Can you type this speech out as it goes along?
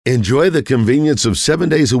Enjoy the convenience of 7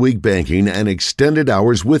 days a week banking and extended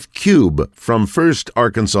hours with Cube from First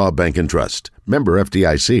Arkansas Bank and Trust. Member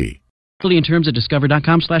FDIC. In terms of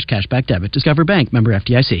discover.com/cashback debit. Discover Bank, member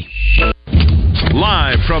FDIC.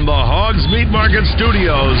 Live from the Hogs Meat Market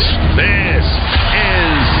Studios, this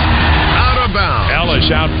is Out of Bounds. Ellis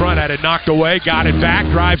out front had it knocked away, got it back,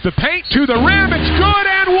 drives the paint to the rim. It's good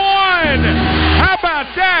and one. How about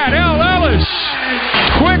that? Ellis,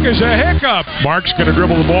 quick as a hiccup. Mark's going to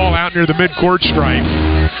dribble the ball out near the midcourt stripe.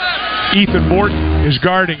 Ethan Morton is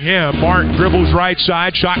guarding him. Mark dribbles right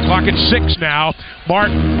side. Shot clock at 6 now.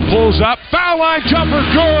 Mark pulls up. Foul line jumper,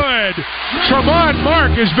 good. Tremont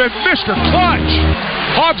Mark has been Mr. Clutch.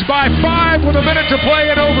 Hogs by 5 with a minute to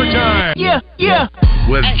play in overtime. Yeah.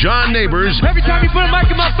 With John Neighbors. Every time you put a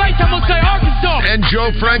mic in my face, I'm going to say Arkansas. And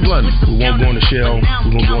Joe Franklin. We won't go in the shell.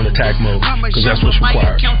 We're going to go in attack mode because that's what's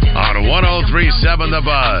required. On 103.7 The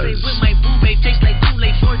Buzz.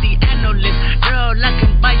 Girl, I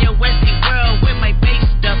can buy your Westie world with my base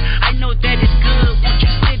stuff. I know that it's good. Won't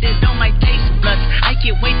you sit it on my taste buds? I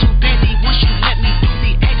get way too busy once you let me do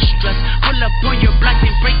the extras. Pull up on your block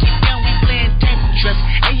and break it down. We playing Tetris.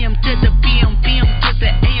 AM to the PM, PM to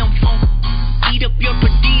the AM phone. Eat up your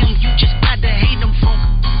per diem. You just gotta hate them phone.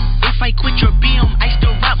 If I quit your BM, I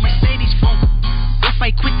still rock Mercedes phone. If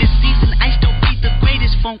I quit this season, I still be the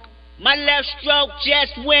greatest funk. My left stroke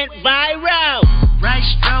just went viral. Right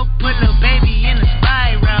stroke put a baby in a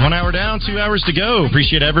spiral. 1 hour down, 2 hours to go.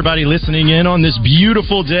 Appreciate everybody listening in on this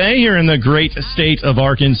beautiful day here in the great state of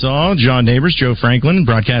Arkansas. John Neighbors, Joe Franklin,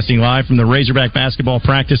 broadcasting live from the Razorback basketball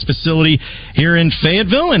practice facility here in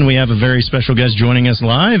Fayetteville. And we have a very special guest joining us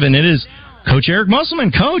live, and it is Coach Eric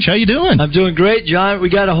Musselman. Coach, how you doing? I'm doing great, John. We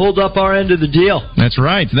got to hold up our end of the deal. That's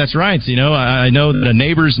right. You know, I know that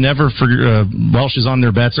Neighbors never Welshes on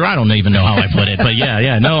their bets, or I don't even know how I put it. But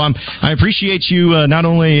yeah. No, I appreciate you not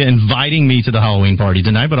only inviting me to the Halloween party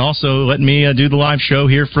tonight, but also letting me do the live show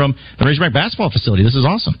here from the Razorback basketball facility. This is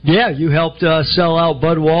awesome. Yeah, you helped sell out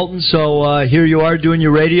Bud Walton, so here you are doing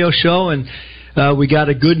your radio show, and we got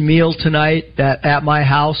a good meal tonight at my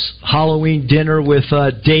house. Halloween dinner with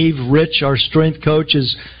Dave Rich, our strength coach.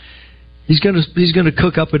 He's gonna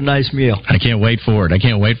cook up a nice meal. I can't wait for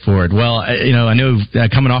it. Well, I know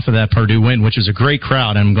coming off of that Purdue win, which was a great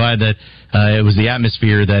crowd, I'm glad that it was the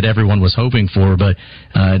atmosphere that everyone was hoping for. But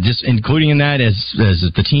just including in that as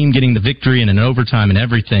the team getting the victory and an overtime and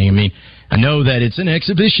everything. I mean, I know that it's an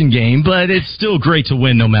exhibition game, but it's still great to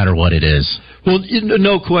win no matter what it is. Well,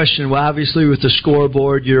 no question. Well, obviously with the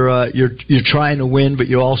scoreboard, you're trying to win, but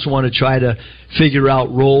you also want to try to figure out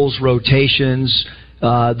roles, rotations.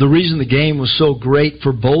 The reason the game was so great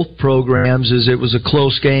for both programs is it was a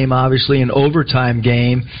close game, obviously an overtime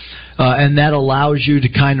game, and that allows you to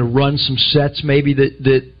kind of run some sets maybe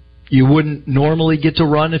that you wouldn't normally get to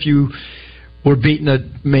run if you were beating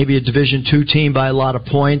maybe a Division II team by a lot of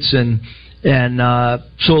points, and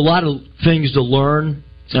so a lot of things to learn.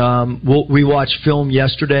 We watched film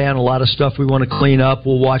yesterday on a lot of stuff we want to clean up.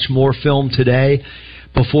 We'll watch more film today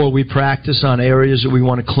before we practice on areas that we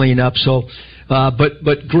want to clean up. So,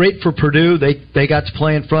 but great for Purdue. They got to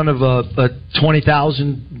play in front of a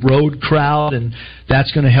 20,000 road crowd, and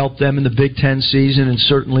that's going to help them in the Big Ten season. And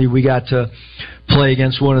certainly we got to play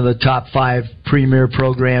against one of the top 5 premier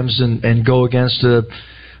programs and go against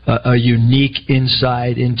a unique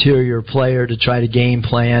interior player to try to game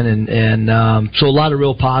plan, and so a lot of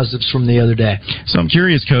real positives from the other day. So I'm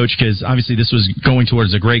curious, Coach, because obviously this was going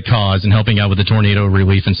towards a great cause and helping out with the tornado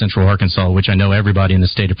relief in Central Arkansas, which I know everybody in the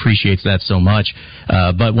state appreciates that so much.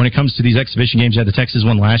 But when it comes to these exhibition games, you had the Texas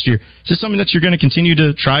one last year. Is this something that you're going to continue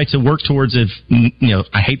to try to work towards?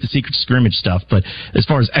 I hate the secret scrimmage stuff, but as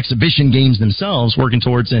far as exhibition games themselves, working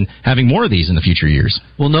towards and having more of these in the future years.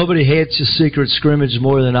 Well, nobody hates a secret scrimmage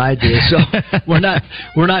more than I do, so we're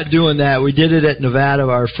not doing that. We did it at Nevada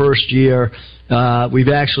our first year. We've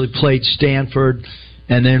actually played Stanford,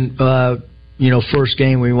 and then first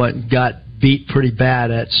game we went and got beat pretty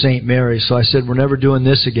bad at St. Mary's. So I said we're never doing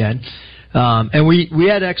this again. And we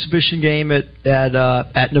had an exhibition game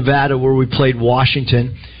at Nevada where we played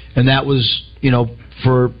Washington, and that was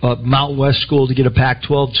for a Mountain West school to get a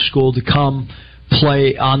Pac-12 school to come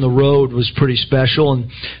play on the road was pretty special.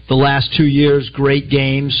 And the last 2 years, great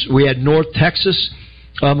games. We had North Texas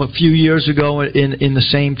a few years ago in the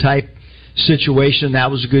same type situation.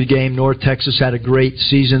 That was a good game. North Texas had a great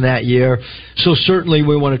season that year. So certainly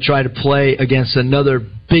we want to try to play against another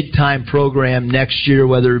big-time program next year,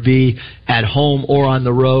 whether it be at home or on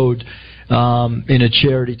the road in a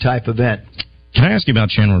charity-type event. Can I ask you about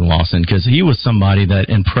Chandler Lawson? Because he was somebody that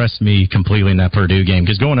impressed me completely in that Purdue game.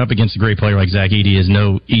 Because going up against a great player like Zach Edey is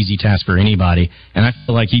no easy task for anybody. And I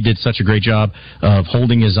feel like he did such a great job of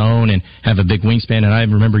holding his own and have a big wingspan. And I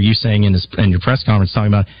remember you saying in your press conference, talking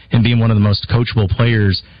about him being one of the most coachable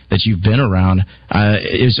players that you've been around. I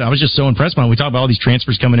was just so impressed by him. We talk about all these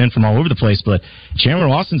transfers coming in from all over the place, but Chandler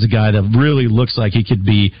Lawson's a guy that really looks like he could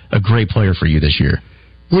be a great player for you this year.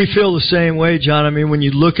 We feel the same way, John. I mean, when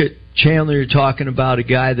you look at Chandler, you're talking about a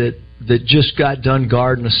guy that just got done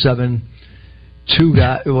guarding a 7'2"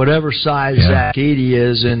 guy, whatever size Zach Edey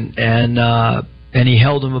is, and he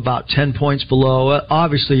held him about 10 points below.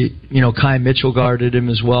 Obviously, Kai Mitchell guarded him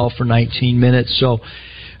as well for 19 minutes. So,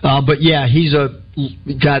 but yeah, he's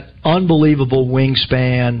got unbelievable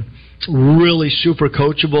wingspan, really super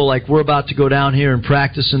coachable. Like, we're about to go down here and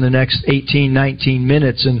practice in the next 18, 19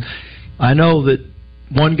 minutes, and I know that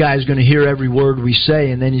one guy's going to hear every word we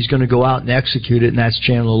say, and then he's going to go out and execute it, and that's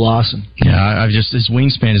Chandler Lawson. Yeah, his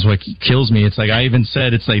wingspan is what kills me. It's like, I even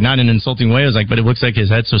said, it's like not in an insulting way. I was like, but it looks like his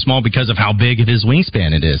head's so small because of how big of his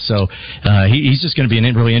wingspan it is. So he's just going to be a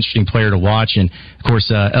really interesting player to watch. And, of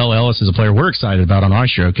course, L. Ellis is a player we're excited about on our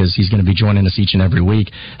show because he's going to be joining us each and every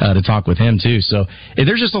week to talk with him, too. So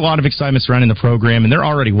there's just a lot of excitement surrounding the program, and there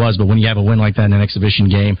already was, but when you have a win like that in an exhibition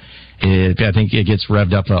game, I think it gets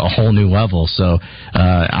revved up a whole new level. So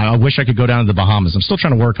I wish I could go down to the Bahamas. I'm still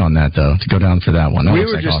trying to work on that, though, to go down for that one. That we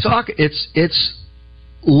were just talking. It's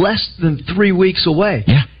less than 3 weeks away.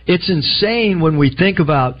 Yeah. It's insane when we think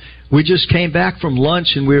about. We just came back from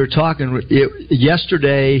lunch and we were talking.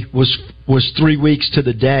 Yesterday was 3 weeks to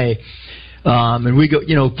the day. And we go,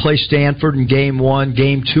 play Stanford in Game 1.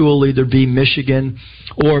 Game 2 will either be Michigan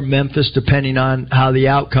or Memphis, depending on how the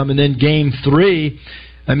outcome. And then Game 3.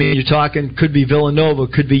 I mean, you're talking, could be Villanova,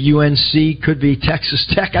 could be UNC, could be Texas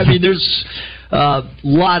Tech. I mean, there's a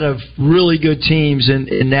lot of really good teams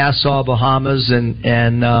in Nassau, Bahamas,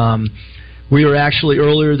 and we were actually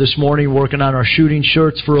earlier this morning working on our shooting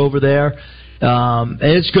shirts for over there. And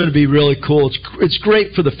it's going to be really cool. It's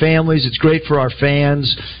great for the families. It's great for our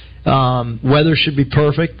fans. Weather should be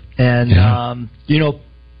perfect, and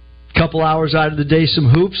couple hours out of the day, some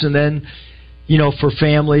hoops, and then. For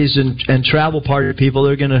families and travel party people,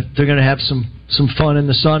 they're gonna have some fun in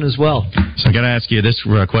the sun as well. So I got to ask you this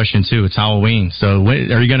question too. It's Halloween, so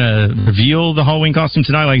are you gonna reveal the Halloween costume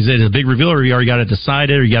tonight? Like, is it a big reveal, or you already got it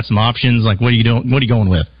decided, or you got some options? Like, what are you doing? What are you going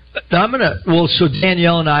with? So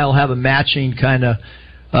Danielle and I will have a matching kind of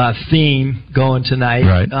theme going tonight.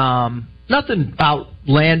 Right. Nothing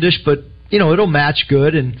outlandish, but it'll match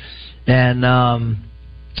good, and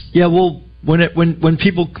we'll. When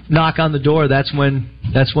people knock on the door, that's when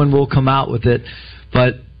we'll come out with it.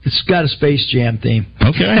 But it's got a Space Jam theme.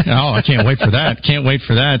 Okay. Oh, I can't wait for that. Can't wait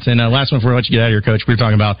for that. And last one before I let you get out of here, Coach. We were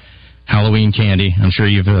talking about Halloween candy. I'm sure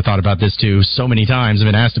you've thought about this too. So many times I've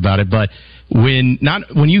been asked about it. But when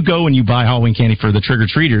you go and you buy Halloween candy for the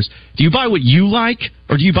trick-or-treaters, do you buy what you like,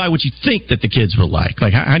 or do you buy what you think that the kids will like?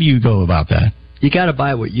 Like, how do you go about that? You got to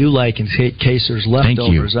buy what you like in case there's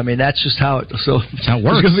leftovers. I mean, that's just how it. So that's how it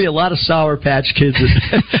works. There's going to be a lot of Sour Patch Kids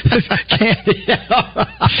candy.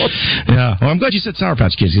 Yeah, well, I'm glad you said Sour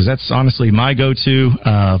Patch Kids because that's honestly my go-to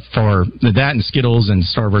for that and Skittles and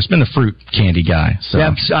Starburst. I've been a fruit candy guy. So.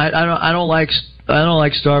 Yeah, I don't like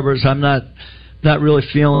Starburst. I'm not really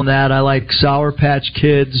feeling that. I like Sour Patch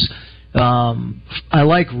Kids. I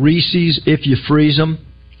like Reese's if you freeze them.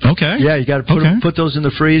 Okay. Yeah, you got to put those in the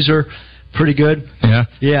freezer. Pretty good. Yeah.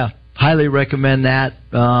 Yeah. Highly recommend that.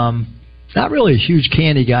 Not really a huge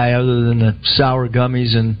candy guy other than the sour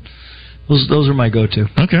gummies, and those are my go-to.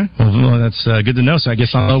 Okay. Well, that's good to know. So I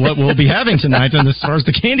guess I'll know what we'll be having tonight as far as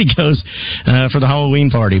the candy goes for the Halloween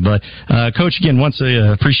party. But, Coach, again, once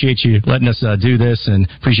I appreciate you letting us do this and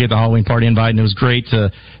appreciate the Halloween party invite. And it was great to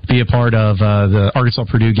be a part of the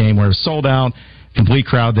Arkansas-Purdue game where it was sold out. Complete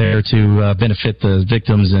crowd there to benefit the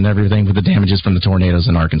victims and everything with the damages from the tornadoes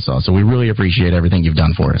in Arkansas. So we really appreciate everything you've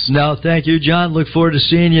done for us. No, thank you, John. Look forward to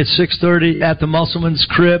seeing you at 6:30 at the Musselman's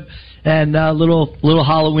crib and little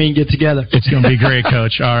Halloween get together. It's going to be great,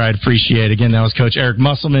 Coach. All right, appreciate it. Again, that was Coach Eric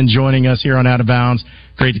Musselman joining us here on Out of Bounds.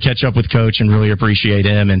 Great to catch up with Coach and really appreciate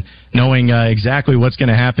him. And knowing exactly what's going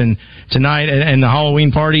to happen tonight and the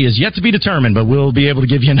Halloween party is yet to be determined, but we'll be able to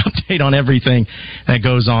give you an update on everything that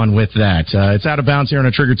goes on with that. It's Out of Bounds here on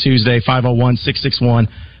a Trigger Tuesday.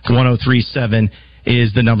 501-661-1037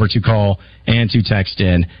 is the number to call and to text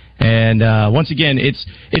in. And once again, it's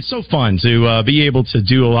so fun to be able to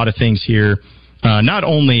do a lot of things here, not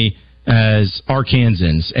only as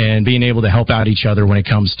Arkansans and being able to help out each other when it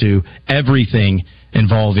comes to everything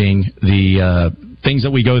involving the things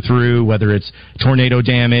that we go through, whether it's tornado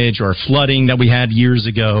damage or flooding that we had years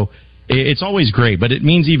ago, it's always great, but it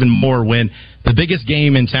means even more when the biggest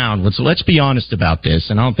game in town, let's be honest about this,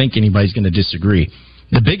 and I don't think anybody's going to disagree.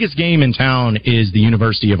 The biggest game in town is the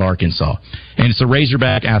University of Arkansas, and it's a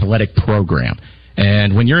Razorback athletic program.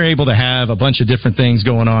 And when you're able to have a bunch of different things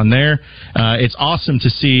going on there, it's awesome to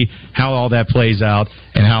see how all that plays out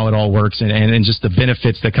and how it all works and just the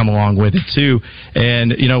benefits that come along with it, too.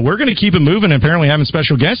 And, we're going to keep it moving. Apparently having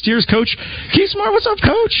special guest here is Coach Keith Smart. What's up,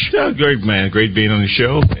 Coach? Yeah, great, man. Great being on the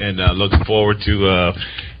show, and looking forward to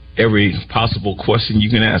every possible question you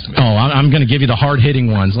can ask me. Oh, I'm going to give you the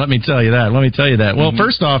hard-hitting ones. Let me tell you that. Well,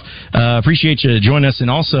 first off, appreciate you joining us,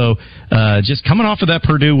 and also just coming off of that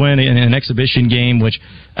Purdue win in an exhibition game, which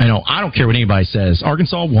I don't care what anybody says.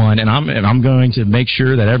 Arkansas won, and I'm going to make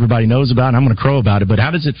sure that everybody knows about it, and I'm going to crow about it. But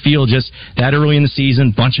how does it feel just that early in the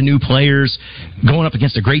season, bunch of new players, going up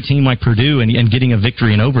against a great team like Purdue and getting a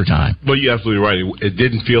victory in overtime? Well, you're absolutely right. It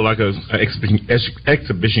didn't feel like an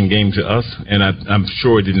exhibition game to us, and I'm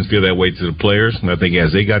sure it didn't feel that way to the players. And I think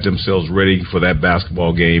as they got themselves ready for that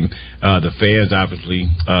basketball game, the fans obviously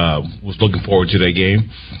was looking forward to that game.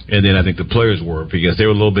 And then I think the players were, because they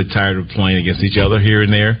were a little bit tired of playing against each other here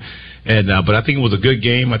and there. And but I think it was a good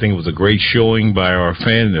game. I think it was a great showing by our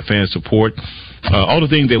fans and the fan support. All the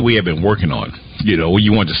things that we have been working on. What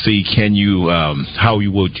you want to see, how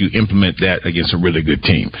would you implement that against a really good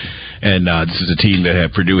team? And this is a team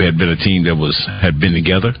that Purdue had been a team that had been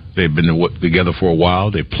together. They've been together for a while.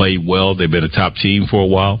 They played well. They've been a top team for a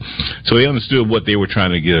while. So they understood what they were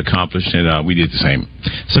trying to get accomplished, and we did the same.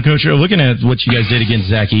 So, Coach, looking at what you guys did against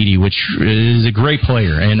Zach Edey, which is a great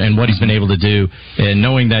player, and what he's been able to do, and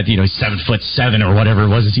knowing that, he's 7'7" or whatever it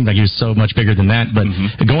was, it seemed like he was so much bigger than that. But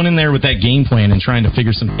going in there with that game plan and trying to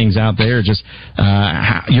figure some things out there, just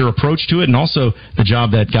your approach to it, and also the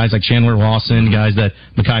job that guys like Chandler Lawson, guys that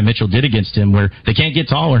Mekhi Mitchell did against him, where they can't get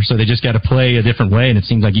taller, so they just got to play a different way, and it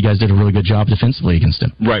seems like you guys did a really good job defensively against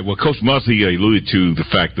him. Right. Well, Coach Musley alluded to the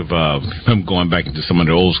fact of him going back into some of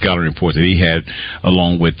the old scouting reports that he had,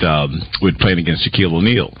 along with playing against Shaquille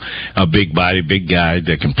O'Neal, a big body, big guy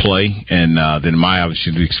that can play, and then my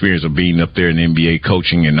obviously the experience of being up there in the NBA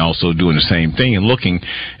coaching and also doing the same thing and looking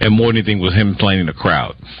at more than anything was him playing in the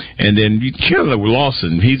crowd. And then Chandler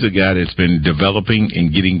Lawson, he's a guy that's been developing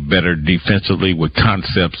and getting better defensively with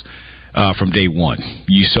concepts from day one.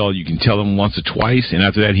 You can tell him once or twice, and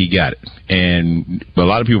after that, he got it. And a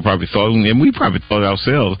lot of people probably thought, and we probably thought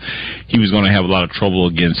ourselves, he was going to have a lot of trouble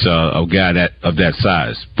against a guy of that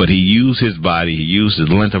size. But he used his body, he used the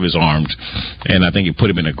length of his arms, and I think it put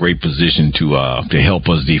him in a great position to help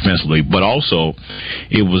us defensively. But also,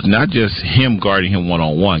 it was not just him guarding him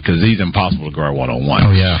one-on-one, because he's impossible to guard one-on-one.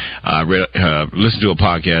 Oh, yeah. I listened to a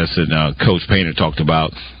podcast, and Coach Painter talked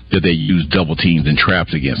about that they use double teams and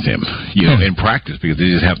traps against him, in practice, because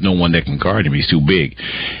they just have no one that can guard him. He's too big.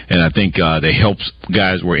 And I think that helps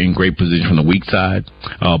guys were in great position from the weak side,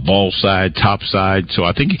 ball side, top side. So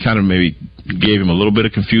I think it kind of maybe gave him a little bit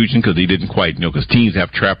of confusion because he didn't quite know, because teams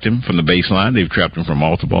have trapped him from the baseline. They've trapped him from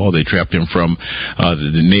altar ball. They trapped him from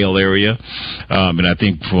the nail area. And I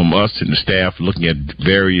think from us and the staff looking at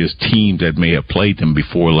various teams that may have played them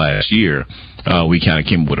before last year, we kind of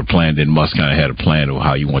came up with a plan. Then Musk kind of had a plan of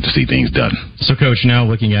how you want to see things done. So, Coach, now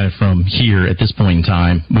looking at it from here at this point in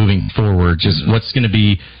time, moving forward, just what's going to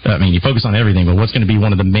be, you focus on everything, but what's going to be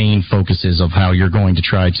one of the main focuses of how you're going to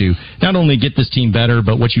try to not only get this team better,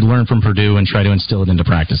 but what you learn from Purdue and try to instill it into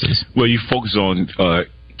practices? Well, you focus on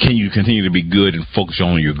can you continue to be good and focus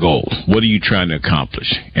on your goal? What are you trying to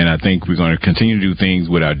accomplish? And I think we're going to continue to do things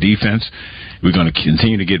with our defense. We're going to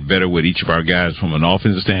continue to get better with each of our guys from an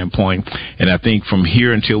offensive standpoint. And I think from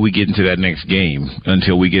here until we get into that next game,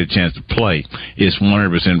 until we get a chance to play, it's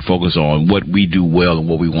 100% focus on what we do well and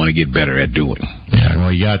what we want to get better at doing. Yeah,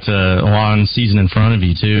 well, you got a long season in front of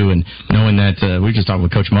you, too, and knowing that we were just talking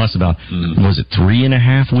with Coach Muss about, was it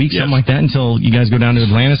 3.5 weeks, something like that, until you guys go down to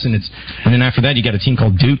Atlantis, and then after that, you got a team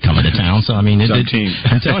called Duke coming to town. So, I'm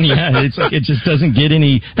telling you, it's like it just doesn't get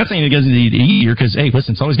any, not saying it doesn't get easier, because, hey,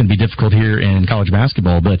 listen, it's always going to be difficult here in college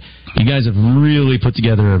basketball, but you guys have really put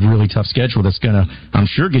together a really tough schedule that's going to,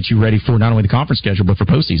 I'm sure, get you ready for not only the conference schedule, but for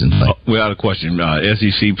postseason play. Without a question.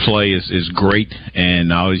 SEC play is great,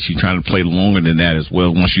 and obviously you're trying to play longer than that as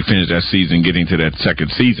well. Once you finish that season, getting to that second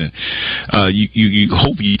season, you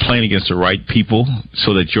hope you're playing against the right people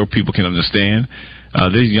so that your people can understand.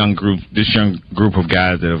 This young group of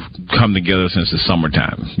guys that have come together since the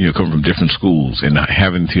summertime, come from different schools and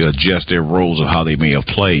having to adjust their roles of how they may have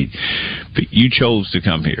played. You chose to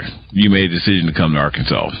come here. You made a decision to come to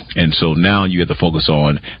Arkansas. And so now you have to focus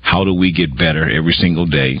on how do we get better every single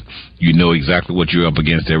day. You know exactly what you're up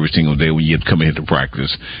against every single day when you come into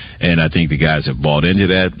practice. And I think the guys have bought into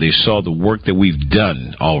that. They saw the work that we've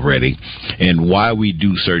done already and why we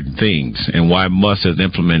do certain things and why Muss has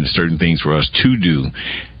implemented certain things for us to do.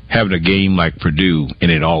 Having a game like Purdue,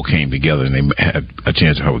 and it all came together, and they had a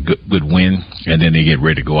chance to have a good win, and then they get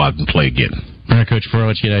ready to go out and play again. All right, Coach, before I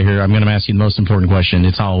let you get out of here, I'm going to ask you the most important question.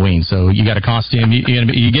 It's Halloween, so you got a costume.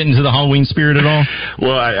 You get into the Halloween spirit at all?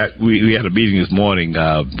 Well, we had a meeting this morning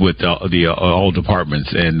with all departments,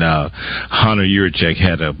 and Hunter Yurchek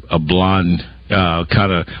had a blonde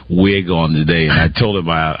kind of wig on today, and I told him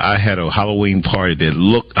I had a Halloween party that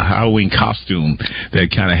looked a Halloween costume that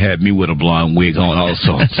kind of had me with a blonde wig on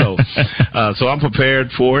also. So I'm prepared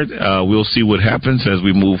for it. We'll see what happens as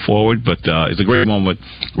we move forward, but it's a great moment,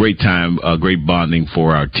 great time, great bonding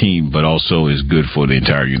for our team, but also is good for the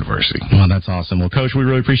entire university. Well, that's awesome. Well, Coach, we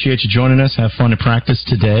really appreciate you joining us. Have fun at practice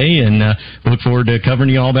today, and we look forward to covering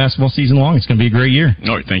you all basketball season long. It's going to be a great year.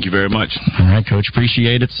 All right, thank you very much. All right, Coach,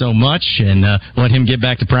 appreciate it so much, and let him get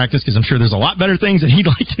back to practice because I'm sure there's a lot better things that he'd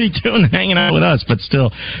like to be doing than hanging out with us. But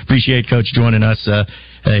still, appreciate Coach joining us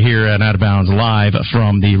here at Out of Bounds live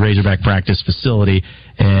from the Razorback practice facility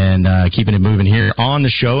and keeping it moving here on the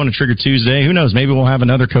show on a Trigger Tuesday. Who knows? Maybe we'll have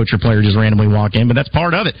another coach or player just randomly walk in, but that's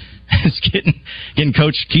part of it. It's getting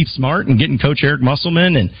Coach Keith Smart and getting Coach Eric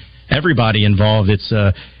Musselman and everybody involved. It's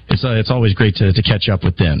always great to catch up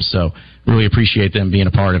with them. So really appreciate them being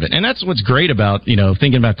a part of it. And that's what's great about,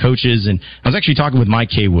 thinking about coaches. And I was actually talking with Mike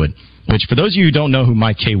Kaywood, which for those of you who don't know who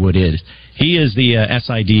Mike Kaywood is, he is the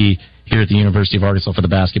SID here at the University of Arkansas for the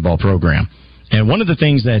basketball program. And one of the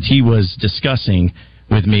things that he was discussing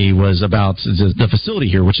with me was about the facility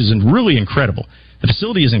here, which is really incredible. The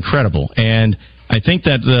facility is incredible. And I think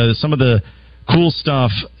that some of the cool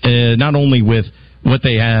stuff, not only with what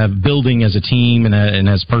they have building as a team and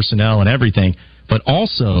as personnel and everything, but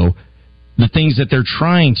also the things that they're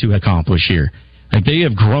trying to accomplish here. Like, they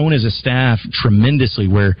have grown as a staff tremendously,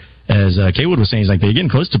 where, as Kaywood was saying, they're getting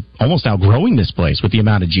close to almost outgrowing this place with the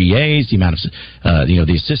amount of GAs, the amount of,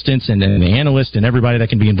 the assistants and the analysts and everybody that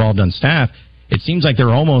can be involved on staff. It seems like they're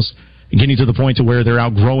almost getting to the point to where they're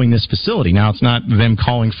outgrowing this facility. Now, it's not them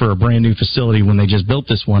calling for a brand new facility when they just built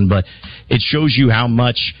this one, but it shows you how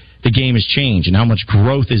much the game has changed and how much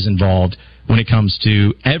growth is involved when it comes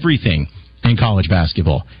to everything in college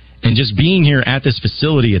basketball. And just being here at this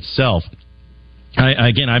facility itself,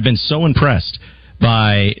 I've been so impressed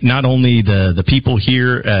by not only the people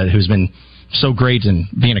here who's been so great and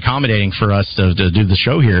being accommodating for us to do the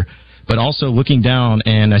show here, but also looking down,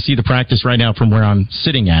 and I see the practice right now from where I'm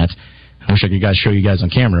sitting at. I wish I could show you guys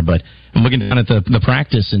on camera, but I'm looking down at the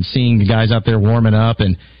practice and seeing the guys out there warming up,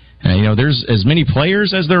 and there's as many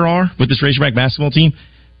players as there are with this Razorback basketball team.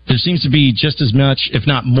 There seems to be just as much, if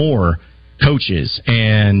not more, coaches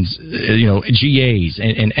and GAs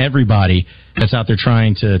and everybody that's out there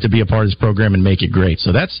trying to be a part of this program and make it great.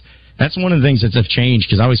 So that's one of the things that have changed,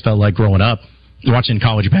 because I always felt like growing up watching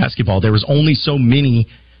college basketball, there was only so many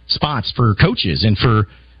spots for coaches and for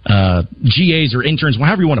GAs or interns,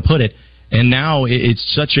 however you want to put it. And now it's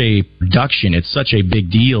such a production. It's such a big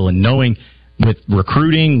deal. And knowing with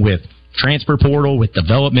recruiting, with transfer portal, with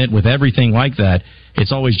development, with everything like that,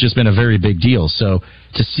 it's always just been a very big deal. So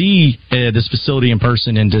to see this facility in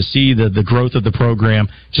person and to see the growth of the program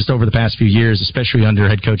just over the past few years, especially under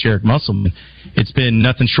head coach Eric Musselman, it's been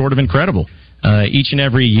nothing short of incredible. Each and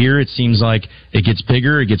every year, it seems like it gets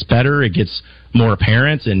bigger, it gets better, it gets more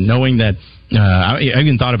apparent. And knowing that, I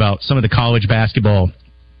even thought about some of the college basketball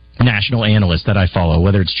national analysts that I follow,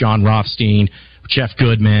 whether it's John Rothstein, Jeff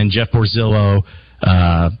Goodman, Jeff Borzillo,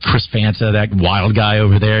 Chris Fanta, that wild guy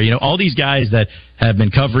over there. All these guys that have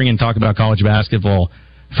been covering and talking about college basketball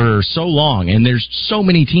for so long. And there's so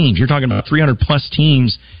many teams. You're talking about 300-plus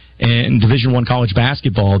teams in Division I college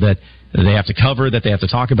basketball that they have to cover, that they have to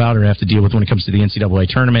talk about, or have to deal with when it comes to the NCAA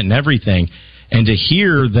tournament and everything. And to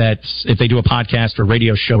hear that if they do a podcast or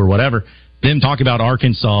radio show or whatever, them talk about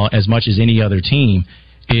Arkansas as much as any other team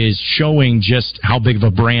is showing just how big of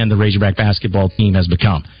a brand the Razorback basketball team has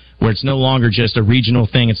become, where it's no longer just a regional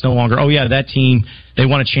thing. It's no longer, that team, they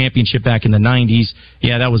won a championship back in the 90s.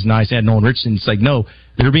 Yeah, that was nice. They had Nolan Richardson. It's like, no,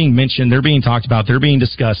 they're being mentioned, they're being talked about, they're being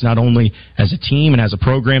discussed not only as a team and as a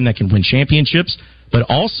program that can win championships, but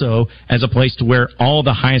also as a place to where all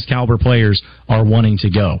the highest caliber players are wanting to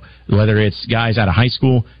go. Whether it's guys out of high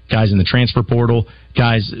school, guys in the transfer portal,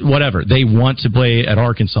 guys, whatever. They want to play at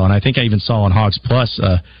Arkansas. And I think I even saw on Hogs Plus,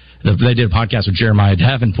 they did a podcast with Jeremiah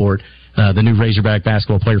Davenport, the new Razorback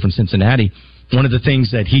basketball player from Cincinnati, one of the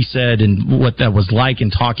things that he said and what that was like in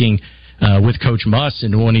talking with Coach Muss,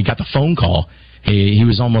 and when he got the phone call, he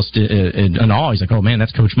was almost in awe. He's like, "Oh man,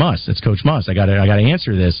 that's Coach Muss. That's Coach Muss. I got to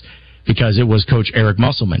answer this," because it was Coach Eric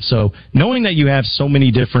Musselman. So knowing that you have so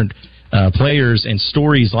many different players and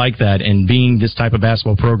stories like that, and being this type of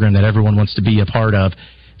basketball program that everyone wants to be a part of,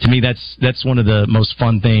 to me, that's one of the most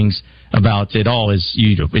fun things about it all. Is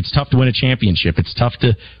it's tough to win a championship. It's tough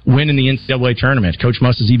to win in the NCAA tournament. Coach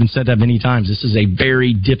Muss has even said that many times. This is a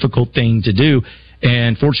very difficult thing to do.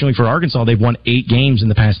 And fortunately for Arkansas, they've won 8 games in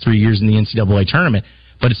the past 3 years in the NCAA tournament.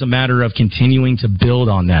 But it's a matter of continuing to build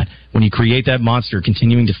on that. When you create that monster,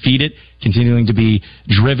 continuing to feed it, continuing to be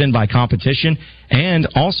driven by competition, and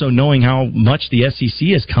also knowing how much the SEC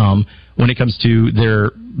has come when it comes to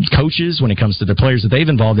their coaches, when it comes to the players that they've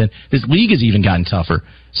involved in. This league has even gotten tougher.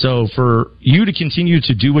 So for you to continue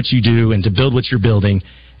to do what you do and to build what you're building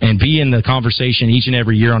and be in the conversation each and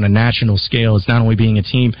every year on a national scale, it's not only being a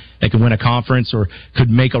team that can win a conference or could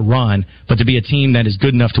make a run, but to be a team that is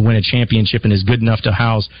good enough to win a championship and is good enough to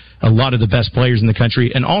house a lot of the best players in the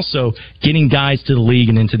country, and also getting guys to the league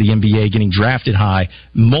and into the NBA, getting drafted high,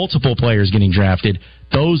 multiple players getting drafted.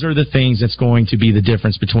 Those are the things that's going to be the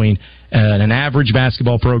difference between an average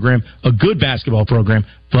basketball program, a good basketball program,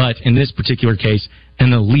 but in this particular case,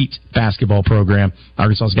 an elite basketball program.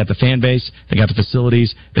 Arkansas's got the fan base, they got the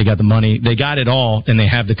facilities, they got the money, they got it all, and they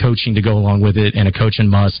have the coaching to go along with it, and a coach in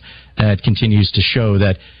Muss that continues to show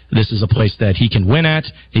that this is a place that he can win at,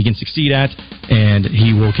 he can succeed at, and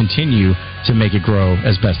he will continue to make it grow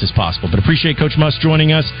as best as possible. But appreciate Coach Muss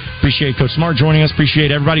joining us, appreciate Coach Smart joining us, appreciate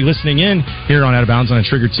everybody listening in here on Out of Bounds on a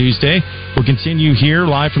Trigger Tuesday. We'll continue here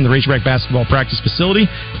live from the Razorback basketball practice facility,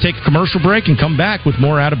 take a commercial break, and come back with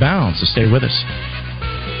more Out of Bounds, so stay with us.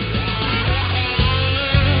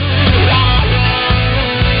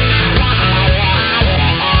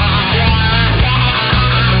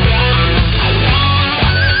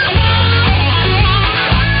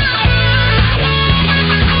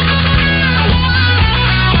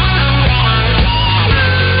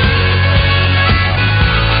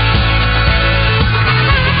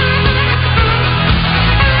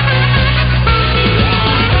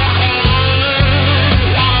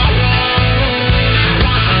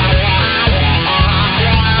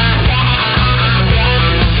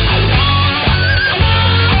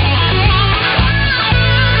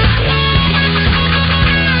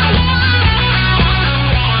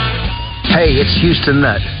 Hey, it's Houston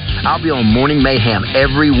Nutt. I'll be on Morning Mayhem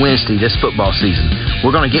every Wednesday this football season. We're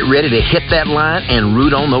going to get ready to hit that line and root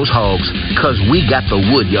on those hogs, because we got the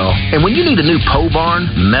wood, y'all. And when you need a new pole barn,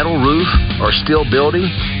 metal roof, or steel building,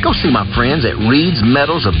 go see my friends at Reed's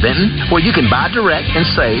Metals of Benton, where you can buy direct and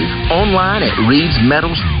save online at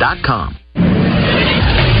reedsmetals.com.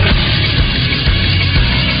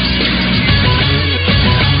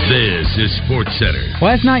 This is SportsCenter.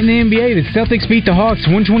 Last night in the NBA, the Celtics beat the Hawks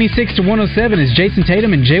 126-107 as Jason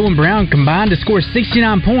Tatum and Jaylen Brown combined to score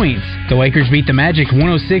 69 points. The Lakers beat the Magic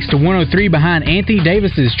 106-103 behind Anthony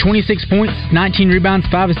Davis's 26 points, 19 rebounds,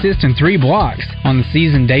 5 assists, and 3 blocks. On the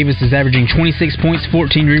season, Davis is averaging 26 points,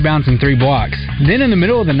 14 rebounds, and 3 blocks. Then in the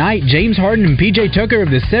middle of the night, James Harden and PJ Tucker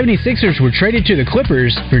of the 76ers were traded to the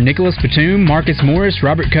Clippers for Nicholas Batum, Marcus Morris,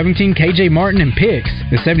 Robert Covington, KJ Martin, and picks.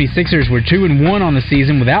 The 76ers were 2-1 on the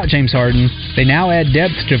season without James Harden. They now add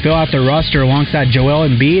depth to fill out their roster alongside Joel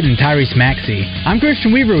Embiid and Tyrese Maxey. I'm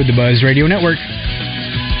Christian Weaver with the Buzz Radio Network.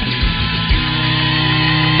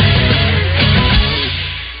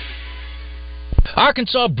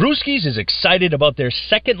 Arkansas Brewskis is excited about their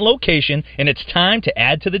second location, and it's time to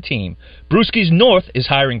add to the team. Brewskis North is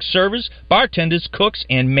hiring servers, bartenders, cooks,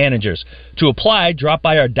 and managers. To apply, drop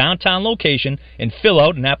by our downtown location and fill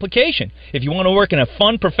out an application. If you want to work in a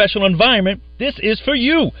fun, professional environment, this is for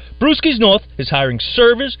you. Brewskis North is hiring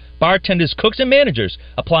servers, bartenders, cooks, and managers.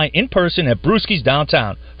 Apply in person at Brewskis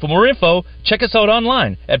Downtown. For more info, check us out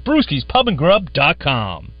online at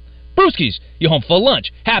brewskispubandgrub.com. Brewskis, you're home for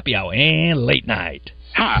lunch, happy hour, and late night.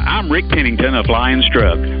 Hi, I'm Rick Pennington of Lions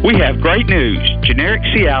Drug. We have great news. Generic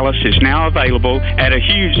Cialis is now available at a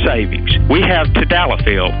huge savings. We have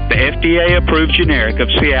Tadalafil, the FDA-approved generic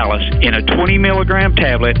of Cialis, in a 20-milligram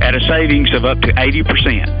tablet at a savings of up to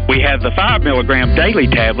 80%. We have the 5-milligram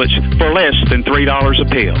daily tablets for less than $3 a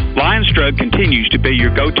pill. Lions Drug continues to be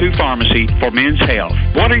your go-to pharmacy for men's health.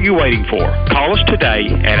 What are you waiting for? Call us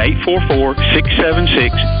today at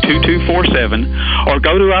 844-676-2247 or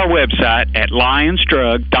go to our website at lionsdrug.com.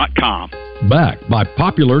 Backed by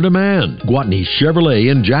popular demand, Gwatney Chevrolet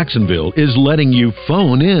in Jacksonville is letting you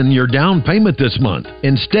phone in your down payment this month.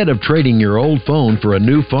 Instead of trading your old phone for a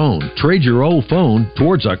new phone, trade your old phone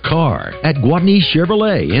towards a car at Gwatney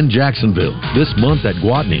Chevrolet in Jacksonville. This month at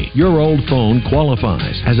Gwatney, your old phone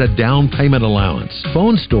qualifies as a down payment allowance.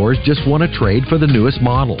 Phone stores just want to trade for the newest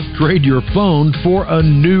model. Trade your phone for a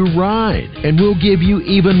new ride, and we'll give you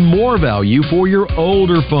even more value for your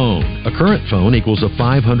older phone. A current phone equals a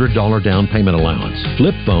 $500 down payment allowance.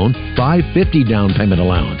 Flip phone, $550 down payment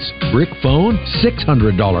allowance. Brick phone,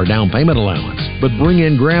 $600 down payment allowance. But bring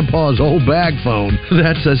in Grandpa's old bag phone,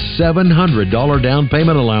 that's a $700 down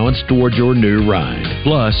payment allowance towards your new ride.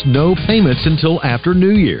 Plus, no payments until after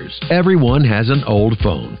New Year's. Everyone has an old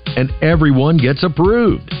phone, and everyone gets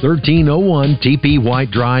approved. 1301 TP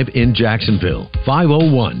White Drive in Jacksonville.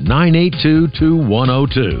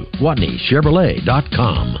 501-982-2102.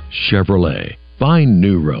 WatneyChevrolet.com. Chevrolet. Find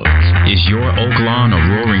new roads. Is your Oak Lawn a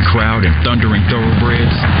roaring crowd and thundering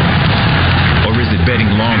thoroughbreds? Or is it betting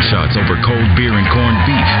long shots over cold beer and corned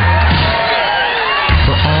beef?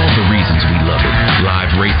 For all the reasons we love it, live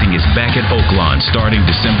racing is back at Oak Lawn starting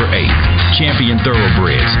December 8th. Champion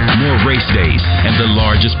thoroughbreds, more race days, and the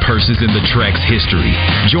largest purses in the track's history.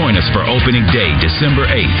 Join us for opening day, December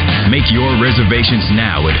 8th. Make your reservations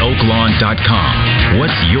now at oaklawn.com.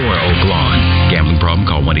 What's your Oak Lawn? Gambling problem?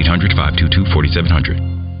 Call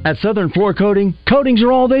 1-800-522-4700. At Southern Floor Coating, coatings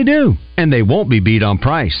are all they do, and they won't be beat on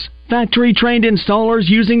price. Factory-trained installers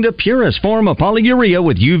using the purest form of polyurea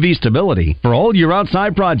with UV stability for all your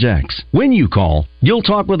outside projects. When you call, you'll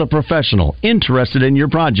talk with a professional interested in your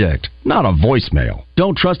project, not a voicemail.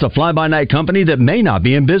 Don't trust a fly-by-night company that may not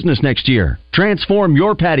be in business next year. Transform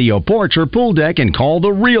your patio, porch, or pool deck and call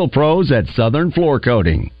the real pros at Southern Floor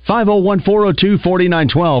Coating.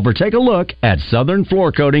 501-402-4912 or take a look at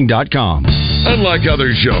southernfloorcoating.com. Unlike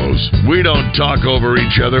other shows, we don't talk over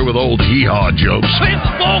each other with old hee-haw jokes. It's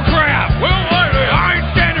bull crap. Well, I ain't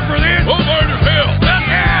standing for this. Well, where the hell?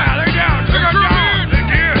 Yeah, they're down. They're down.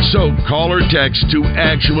 So call or text to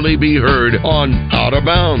actually be heard on Out of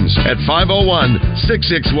Bounds at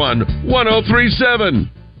 501-661-1037.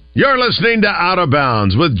 You're listening to Out of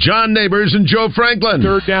Bounds with John Neighbors and Joe Franklin.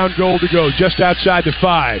 Third down goal to go, just outside the 5.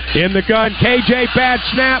 In the gun, KJ, bad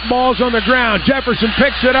snap, ball's on the ground. Jefferson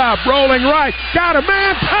picks it up, rolling right. Got a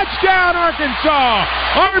man, touchdown, Arkansas.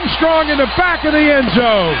 Armstrong in the back of the end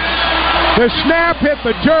zone. The snap hit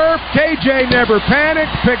the turf. KJ never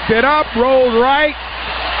panicked, picked it up, rolled right,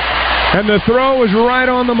 and the throw was right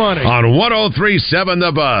on the money. On 103.7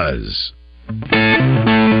 The Buzz.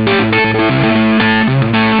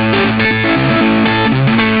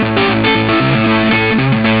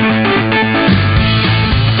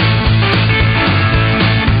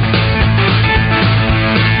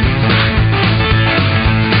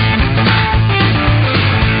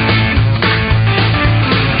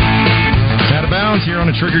 Here on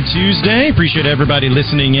a Trigger Tuesday. Appreciate everybody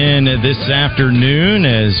listening in this afternoon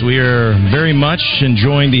as we are very much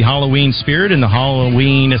enjoying the Halloween spirit and the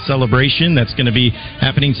Halloween celebration that's going to be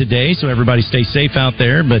happening today. So everybody stay safe out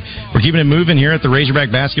there. But we're keeping it moving here at the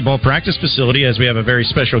Razorback Basketball Practice Facility as we have a very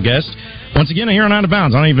special guest. Once again, here on Out of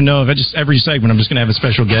Bounds. I don't even know if every segment I'm just going to have a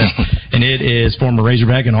special guest. And it is former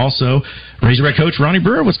Razorback and also Razorback coach Ronnie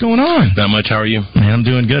Brewer. What's going on? Not much. How are you? Man, I'm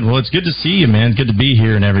doing good. Well, it's good to see you, man. Good to be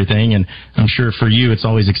here and everything. And I'm sure for you, it's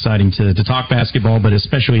always exciting to talk basketball, but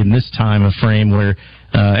especially in this time of frame where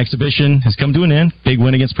exhibition has come to an end. Big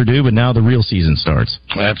win against Purdue, but now the real season starts.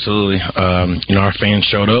 Absolutely. Our fans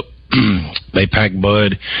showed up. They packed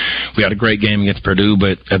Bud. We had a great game against Purdue,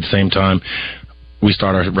 but at the same time, we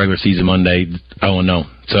start our regular season Monday 0-0.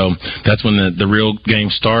 So that's when the real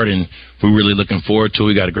games start, and we're really looking forward to it.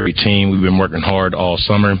 We got a great team. We've been working hard all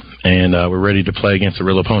summer, and we're ready to play against a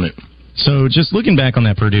real opponent. So just looking back on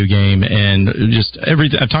that Purdue game and just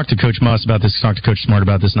everything, I've talked to Coach Muss about this, talked to Coach Smart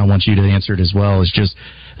about this, and I want you to answer it as well. It's just,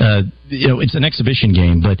 it's an exhibition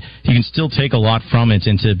game, but you can still take a lot from it.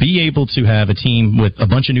 And to be able to have a team with a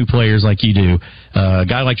bunch of new players like you do, a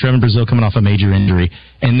guy like Trevin Brazile coming off a major injury,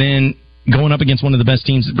 and then going up against one of the best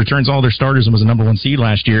teams that returns all their starters and was a number 1 seed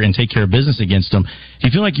last year and take care of business against them. Do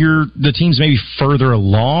you feel like the team's maybe further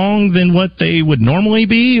along than what they would normally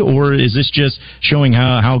be, or is this just showing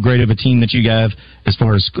how great of a team that you have as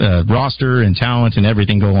far as roster and talent and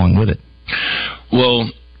everything go along with it? Well,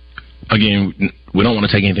 again, we don't want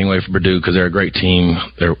to take anything away from Purdue because they're a great team.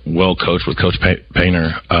 They're well coached with Coach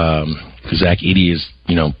Painter. Zach Edey is,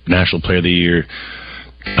 National Player of the Year,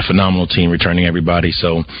 a phenomenal team returning everybody.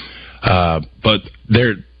 So, but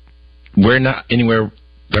we're not anywhere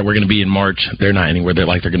that we're going to be in March. They're not anywhere they're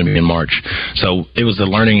going to be in March. So it was a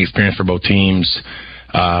learning experience for both teams.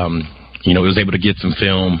 was able to get some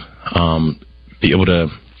film, be able to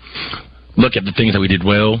look at the things that we did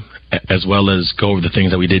well, as well as go over the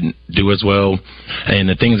things that we didn't do as well, and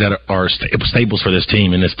the things that are staples for this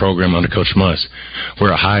team in this program under Coach Muss.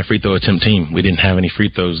 We're a high free throw attempt team. We didn't have any free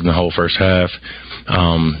throws in the whole first half,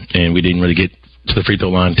 and we didn't really get to the free throw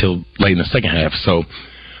line until late in the second half. So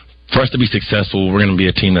for us to be successful, we're going to be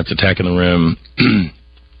a team that's attacking the rim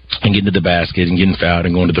and getting to the basket and getting fouled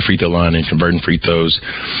and going to the free throw line and converting free throws.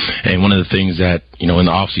 And one of the things that, in the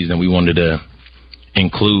offseason we wanted to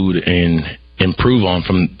include and improve on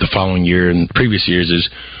from the following year and previous years is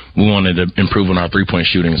we wanted to improve on our three-point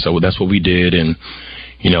shooting. So that's what we did. And,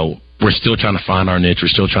 we're still trying to find our niche. We're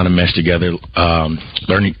still trying to mesh together,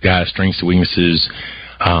 learning guys' strengths and weaknesses.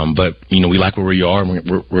 But, we like where we are.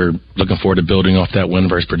 And we're looking forward to building off that win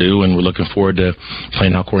versus Purdue, and we're looking forward to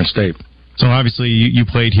playing Alcorn State. So obviously you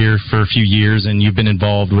played here for a few years, and you've been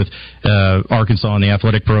involved with Arkansas in the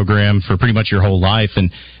athletic program for pretty much your whole life.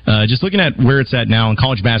 And just looking at where it's at now in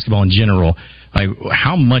college basketball in general, like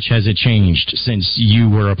how much has it changed since you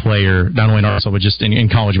were a player, not only in Arkansas, but just in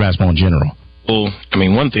college basketball in general? Well,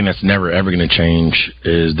 one thing that's never, ever going to change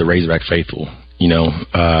is the Razorback faithful.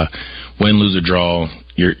 Win, lose, or draw,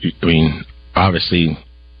 obviously,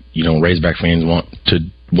 Razorback fans want to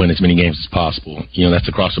win as many games as possible. That's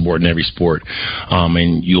across the board in every sport.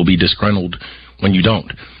 And you'll be disgruntled when you don't.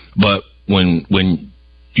 But when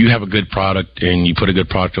you have a good product and you put a good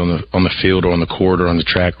product on the field or on the court or on the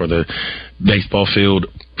track or the baseball field,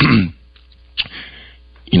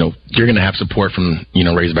 you're going to have support from,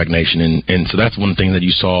 Razorback Nation. And so that's one thing that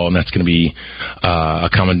you saw, and that's going to be a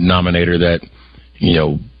common denominator that,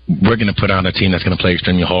 we're going to put on a team that's going to play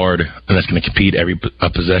extremely hard and that's going to compete every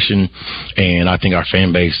possession. And I think our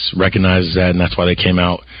fan base recognizes that, and that's why they came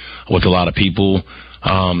out with a lot of people.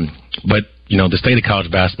 But, the state of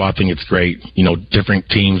college basketball, I think it's great. Different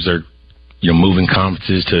teams are, moving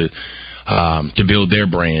conferences to build their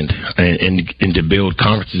brand and to build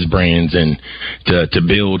conferences' brands and to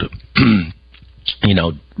build,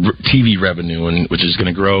 TV revenue, and which is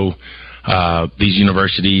going to grow these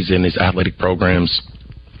universities and these athletic programs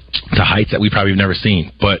to heights that we probably have never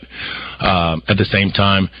seen. But at the same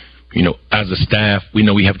time, as a staff, we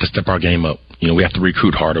know we have to step our game up. We have to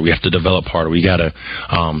recruit harder. We have to develop harder. We got to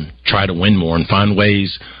try to win more and find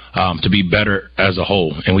ways to be better as a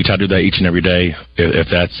whole. And we try to do that each and every day. If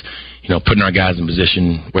that's, putting our guys in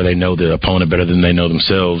position where they know the opponent better than they know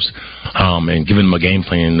themselves, and giving them a game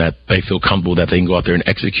plan that they feel comfortable that they can go out there and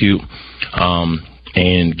execute,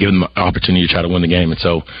 and give them an opportunity to try to win the game. And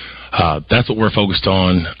so that's what we're focused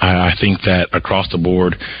on. I think that across the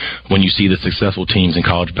board, when you see the successful teams in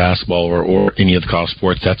college basketball or any of the college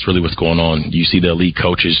sports, that's really what's going on. You see the elite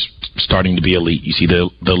coaches starting to be elite. You see the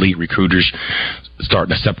elite recruiters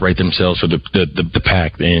starting to separate themselves from the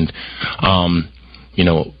pack. And,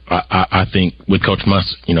 I think with Coach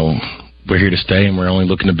Muss, we're here to stay, and we're only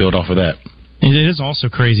looking to build off of that. It is also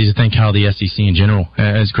crazy to think how the SEC in general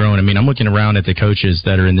has grown. I'm looking around at the coaches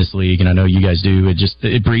that are in this league, and I know you guys do.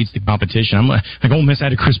 It breeds the competition. I'm like Ole Miss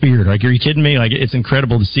had a Chris Beard. Like, are you kidding me? Like, it's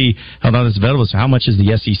incredible to see how that's available. So how much is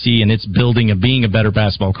the SEC and its building of being a better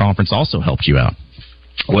basketball conference also helped you out?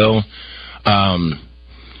 Well,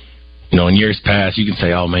 in years past, you can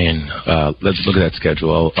say, oh, man, let's look at that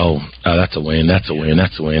schedule. That's a win, that's a win,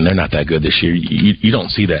 that's a win. They're not that good this year. You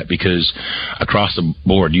don't see that because across the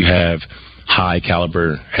board you have high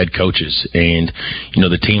caliber head coaches, and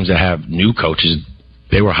the teams that have new coaches,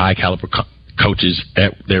 they were high caliber coaches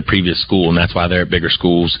at their previous school, and that's why they're at bigger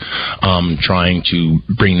schools, trying to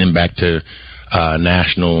bring them back to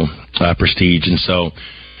national prestige. And so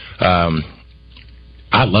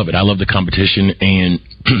I love it. I love the competition, and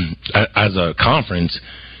as a conference,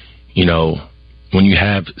 when you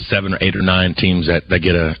have 7 or 8 or 9 teams that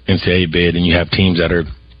get a NCAA bid, and you have teams that are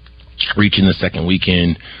reaching the second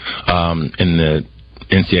weekend in the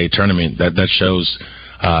NCAA tournament, that shows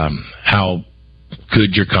how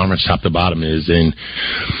good your conference top to bottom is. And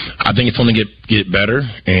I think it's only get better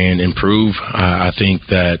and improve. I think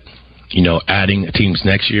that adding teams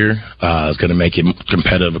next year is going to make it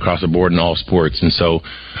competitive across the board in all sports. And so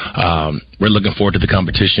we're looking forward to the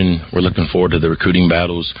competition. We're looking forward to the recruiting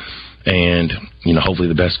battles, and hopefully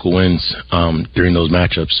the best school wins during those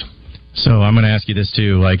matchups. So I'm going to ask you this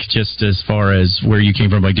too, like just as far as where you came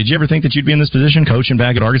from, like did you ever think that you'd be in this position, coaching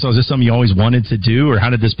back at Arkansas? Is this something you always wanted to do, or how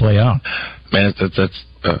did this play out? Man, that's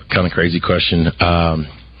a kind of crazy question.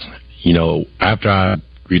 After I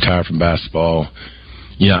retired from basketball,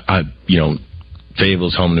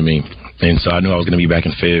 Fayetteville's home to me, and so I knew I was going to be back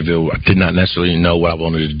in Fayetteville. I did not necessarily know what I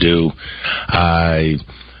wanted to do. I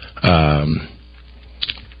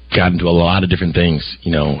got into a lot of different things,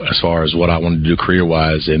 as far as what I wanted to do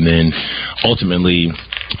career-wise. And then ultimately,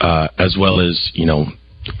 as well as,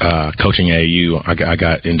 coaching AAU, I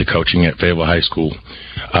got into coaching at Fayetteville High School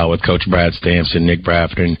with Coach Brad Stamps and Nick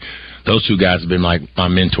Bradford. And those two guys have been like my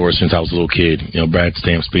mentors since I was a little kid. Brad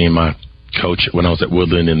Stamps being my coach when I was at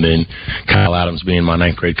Woodland, and then Kyle Adams being my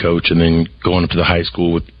 9th grade coach, and then going up to the high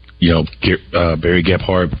school with, Barry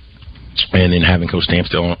Gebhardt, and then having Coach Stamps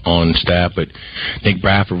still on staff. But Nick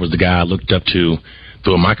Bradford was the guy I looked up to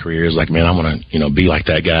throughout my career. It's like, man, I want to, be like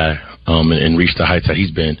that guy and reach the heights that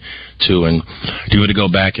he's been to. And to be able to go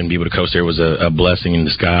back and be able to coach there was a blessing in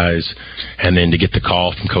disguise. And then to get the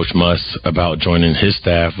call from Coach Muss about joining his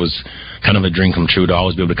staff was kind of a dream come true, to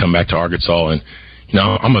always be able to come back to Arkansas. And,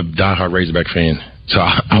 I'm a diehard Razorback fan. So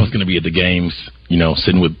I was going to be at the games,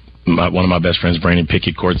 sitting with one of my best friends, Brandon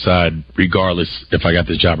Pickett, courtside, regardless if I got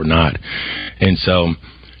this job or not. And so,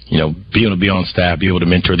 be able to be on staff, be able to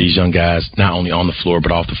mentor these young guys, not only on the floor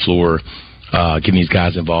but off the floor, getting these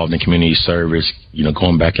guys involved in community service,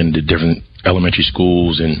 going back into different elementary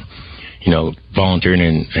schools and, volunteering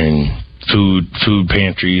in food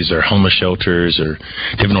pantries or homeless shelters or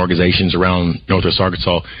different organizations around Northwest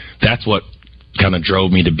Arkansas. That's what kind of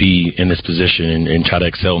drove me to be in this position and try to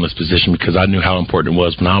excel in this position, because I knew how important it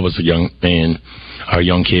was when I was a young man or a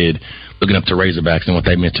young kid looking up to Razorbacks and what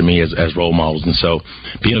they meant to me as role models. And so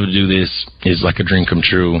being able to do this is like a dream come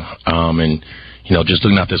true. And, just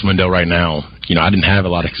looking out this window right now, I didn't have a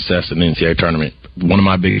lot of success in the NCAA tournament. One of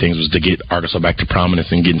my big things was to get Arkansas back to prominence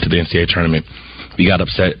and get into the NCAA tournament. We got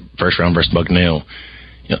upset first round versus Bucknell.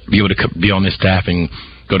 Be able to be on this staff and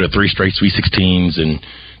go to 3 straight Sweet 16s and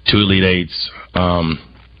 2 Elite Eights,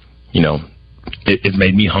 it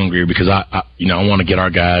made me hungrier, because I want to get our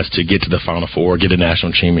guys to get to the Final Four, get a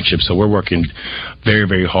national championship. So we're working very,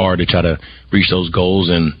 very hard to try to reach those goals.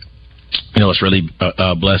 And, it's really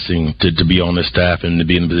a blessing to be on this staff and to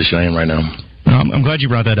be in the position I am right now. I'm glad you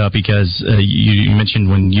brought that up, because you mentioned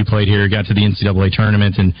when you played here, got to the NCAA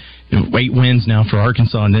tournament, and 8 wins now for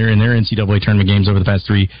Arkansas in their NCAA tournament games over the past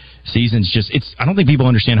 3 seasons. I don't think people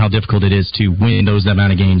understand how difficult it is to win that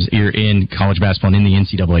amount of games here in college basketball and in the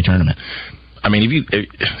NCAA tournament. I mean,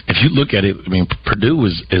 if you look at it, Purdue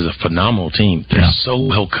is a phenomenal team. They're so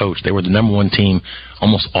well coached. They were the number 1 team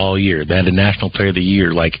almost all year. They had a National Player of the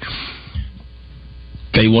Year. Like,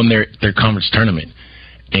 they won their conference tournament,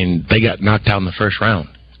 and they got knocked out in the first round.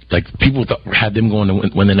 Like, people had them going to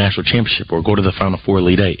win the national championship or go to the Final Four,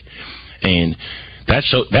 Elite Eight. And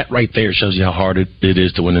that right there shows you how hard it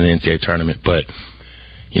is to win an NCAA tournament. But,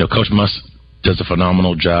 Coach Muss does a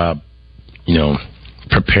phenomenal job,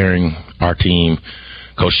 preparing our team.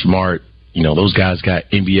 Coach Smart, those guys got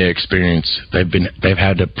NBA experience. They've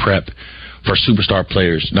had to prep for superstar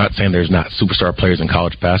players. Not saying there's not superstar players in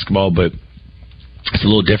college basketball, but it's a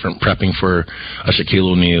little different prepping for a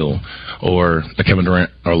Shaquille O'Neal or a Kevin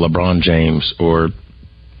Durant or LeBron James or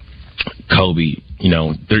Kobe. You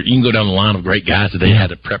can go down the line of great guys that they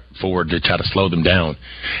had to prep for to try to slow them down.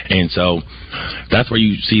 And so that's where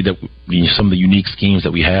you see that some of the unique schemes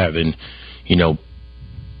that we have, and,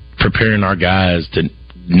 preparing our guys to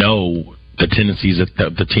know the tendencies of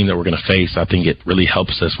the team that we're going to face. I think it really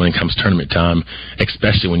helps us when it comes tournament time,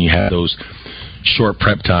 especially when you have those short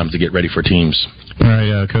prep times to get ready for teams. All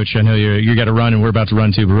right, Coach, I know you got to run, and we're about to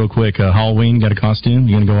run too, but real quick, Halloween, got a costume?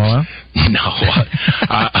 You going to go all out? No,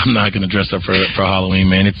 I'm not going to dress up for Halloween,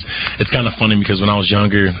 man. It's kind of funny, because when I was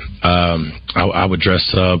younger, I would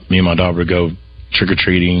dress up. Me and my daughter would go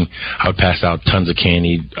trick-or-treating. I would pass out tons of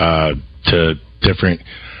candy to different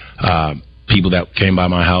people that came by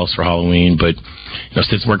my house for Halloween. But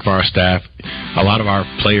since working for our staff, a lot of our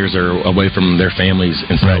players are away from their families,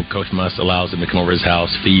 and so Coach Muss allows them to come over his house,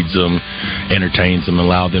 feeds them, entertains them,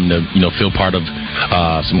 allow them to feel part of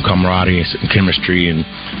some camaraderie, some chemistry, and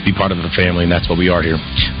be part of the family. And that's what we are here.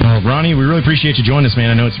 Well, Ronnie, we really appreciate you joining us, man.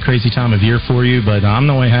 I know it's a crazy time of year for you, but I'm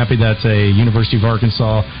not only happy that a University of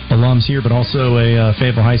Arkansas alum's here, but also a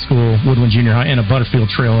Fayetteville High School, Woodland Junior High, and a Butterfield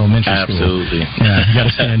Trail Elementary School. Absolutely. Yeah, you got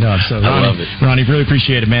to stand up. So, I love it. Ronnie, really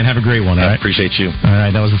appreciate it, man. Have a great one. All right? Appreciate you. All right,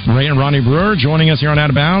 that was Ray and Ronnie Brewer joining us here on Out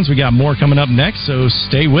of Bounds. We got more coming up next, so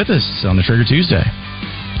stay with us on the Trigger Tuesday.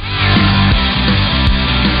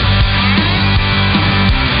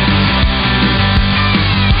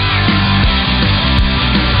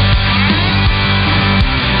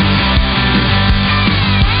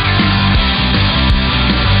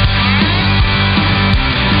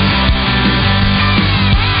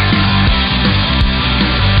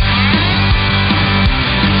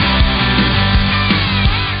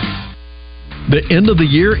 The The end of the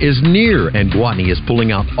year is near, and Gwatney is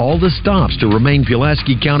pulling out all the stops to remain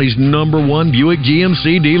Pulaski County's #1 Buick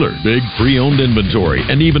GMC dealer. Big pre-owned inventory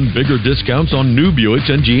and even bigger discounts on new Buicks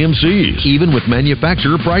and GMCs, even with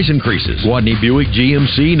manufacturer price increases. Gwatney Buick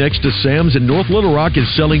GMC next to Sam's in North Little Rock is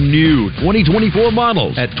selling new 2024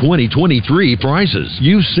 models at 2023 prices.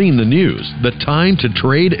 You've seen the news. The time to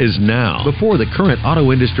trade is now, before the current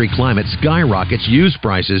auto industry climate skyrockets used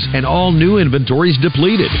prices and all new inventory is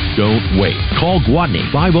depleted. Don't wait. Call Gwatney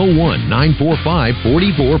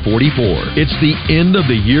 501-945-4444. It's the end of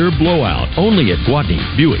the year blowout. Only at Gwatney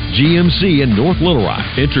Buick GMC in North Little Rock.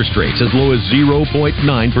 Interest rates as low as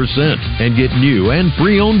 0.9%. And get new and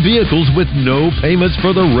pre-owned vehicles with no payments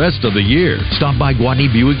for the rest of the year. Stop by Gwatney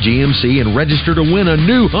Buick GMC and register to win a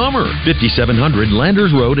new Hummer. 5700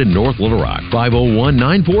 Landers Road in North Little Rock.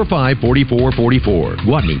 501-945-4444.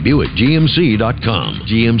 GwatneyBuickGMC.com.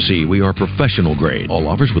 GMC, we are professional grade. All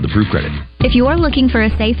offers with approved credit. If you are looking for a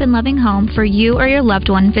safe and loving home for you or your loved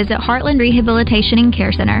one, visit Heartland Rehabilitation and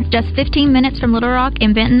Care Center. Just 15 minutes from Little Rock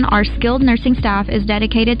in Benton, our skilled nursing staff is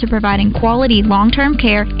dedicated to providing quality long-term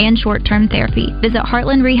care and short-term therapy. Visit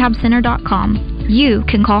HeartlandRehabCenter.com. You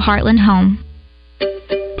can call Heartland home.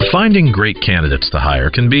 Finding great candidates to hire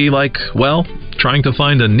can be like, well, trying to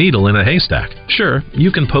find a needle in a haystack. Sure,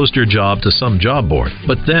 you can post your job to some job board,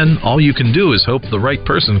 but then all you can do is hope the right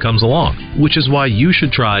person comes along, which is why you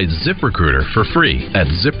should try ZipRecruiter for free at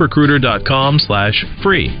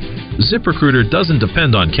ZipRecruiter.com/free. ZipRecruiter doesn't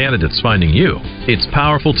depend on candidates finding you. Its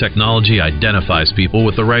powerful technology identifies people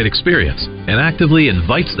with the right experience and actively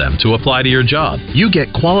invites them to apply to your job. You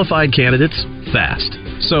get qualified candidates fast.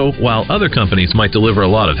 So, while other companies might deliver a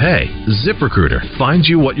lot of hay, ZipRecruiter finds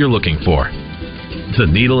you what you're looking for. The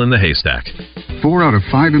needle in the haystack. 4 out of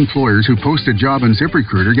 5 employers who post a job on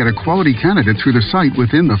ZipRecruiter get a quality candidate through the site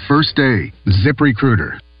within the first day.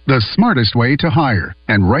 ZipRecruiter, the smartest way to hire.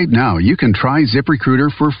 And right now, you can try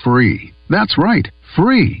ZipRecruiter for free. That's right,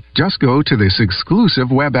 free. Just go to this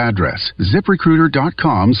exclusive web address,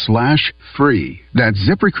 ZipRecruiter.com/free. That's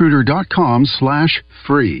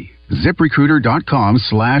ZipRecruiter.com/free.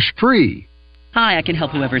 ZipRecruiter.com/free. Hi, I can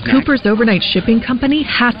help whoever's next. Cooper's Overnight Shipping Company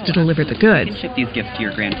has to deliver the goods. Ship these gifts to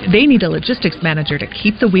your grandkids. They need a logistics manager to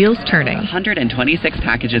keep the wheels turning. 126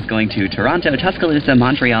 packages going to Toronto, Tuscaloosa,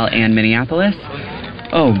 Montreal, and Minneapolis.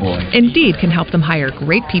 Oh boy. Indeed can help them hire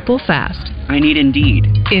great people fast. I need Indeed.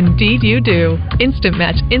 Indeed you do. Instant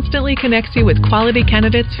Match instantly connects you with quality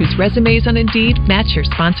candidates whose resumes on Indeed match your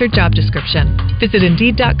sponsored job description. Visit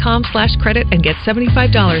Indeed.com/credit and get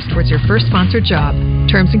 $75 towards your first sponsored job.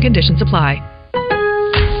 Terms and conditions apply.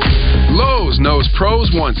 Lowe's knows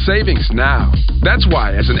pros want savings now. That's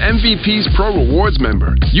why, as an MVP's Pro Rewards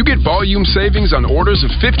member, you get volume savings on orders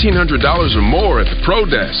of $1,500 or more at the Pro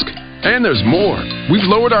Desk. And there's more. We've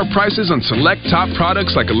lowered our prices on select top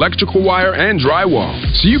products like electrical wire and drywall,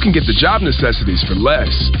 so you can get the job necessities for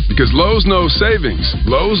less. Because Lowe's knows savings.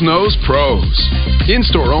 Lowe's knows pros.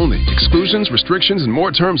 In-store only. Exclusions, restrictions, and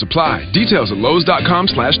more terms apply. Details at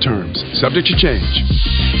Lowe's.com/terms. Subject to change.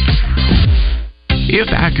 If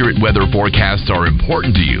accurate weather forecasts are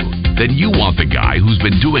important to you, then you want the guy who's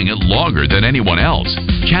been doing it longer than anyone else.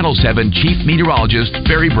 Channel 7 Chief Meteorologist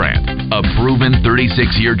Barry Brandt, a proven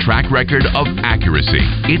 36-year track record of accuracy.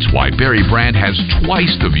 It's why Barry Brandt has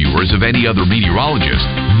twice the viewers of any other meteorologist.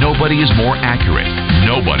 Nobody is more accurate,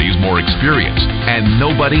 nobody is more experienced, and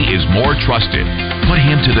nobody is more trusted. Put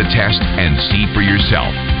him to the test and see for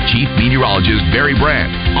yourself. Chief Meteorologist Barry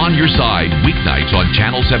Brandt, on your side, weeknights on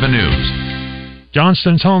Channel 7 News.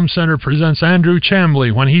 Johnston's Home Center presents Andrew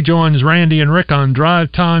Chambly when he joins Randy and Rick on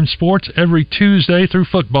Drive Time Sports every Tuesday through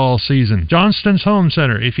football season. Johnston's Home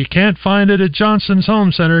Center. If you can't find it at Johnston's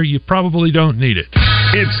Home Center, you probably don't need it.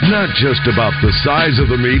 It's not just about the size of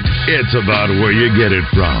the meat, it's about where you get it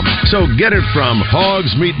from. So get it from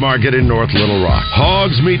Hogs Meat Market in North Little Rock.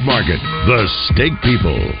 Hogs Meat Market, the steak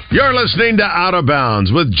people. You're listening to Out of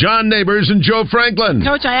Bounds with John Neighbors and Joe Franklin.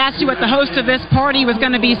 Coach, I asked you what the host of this party was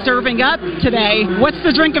going to be serving up today. What's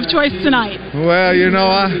the drink of choice tonight? Well, you know,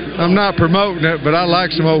 I'm not promoting it, but I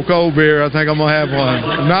like some old cold beer. I think I'm going to have one.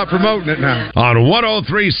 I'm not promoting it now. On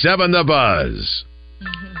 103.7 The Buzz.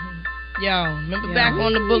 Yo, remember back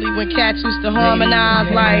on the bully when cats used to harmonize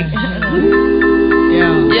like...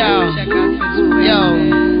 Yo,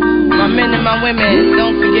 my men and my women,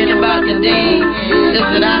 don't forget about the dean. This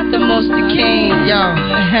is after most the king. Yo,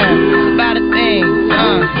 it's about a thing.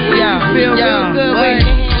 Feel real good. Wait.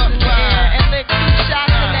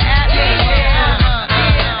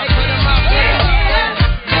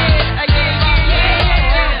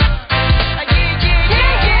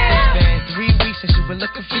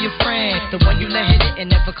 Looking for your friend, the one you let hit it and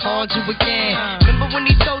never call called you again. Remember when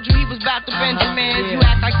he told you he was about to Benjamins? You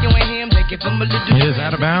act like you ain't him, they give him a little. It is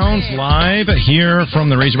Out of Bounds live here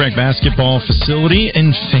from the Razorback basketball facility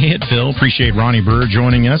in Fayetteville. Appreciate Ronnie Brewer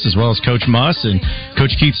joining us, as well as Coach Muss and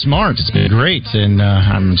Coach Keith Smart. It's been great, and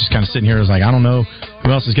I'm just kind of sitting here. I was like, I don't know who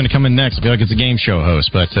else is going to come in next. I feel like it's a game show host,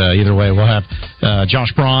 but either way, we'll have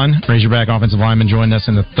Josh Braun, Razorback offensive lineman, join us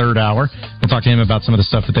in the third hour. We'll talk to him about some of the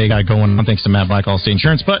stuff that they got going on, thanks to Matt Black, Allstate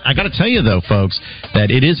Insurance. But I got to tell you, though, folks, that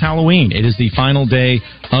it is Halloween. It is the final day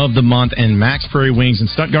of the month, and Max Prairie Wings in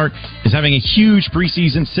Stuttgart is having a huge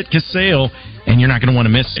preseason Sitka sale, and you're not going to want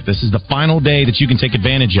to miss it. This is the final day that you can take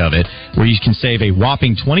advantage of it, where you can save a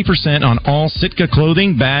whopping 20% on all Sitka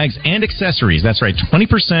clothing, bags, and accessories. That's right,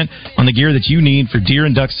 20% on the gear that you need for deer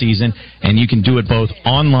and duck season, and you can do it both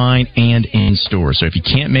online and in store. So if you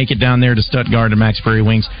can't make it down there to Stuttgart and Max Prairie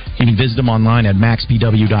Wings, you can visit them online at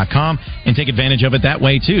maxpw.com and take advantage of it that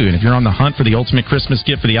way, too. And if you're on the hunt for the ultimate Christmas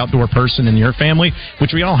gift for the outdoor person in your family,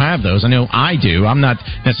 which we all have those. I know I do. I'm not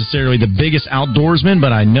necessarily the biggest outdoorsman,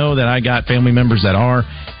 but I know that I got family members that are,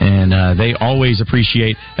 and they always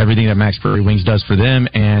appreciate everything that Max Prairie Wings does for them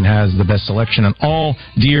and has the best selection on all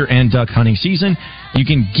deer and duck hunting season. You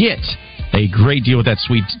can get a great deal with that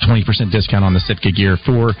sweet 20% discount on the Sitka gear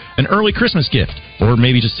for an early Christmas gift, or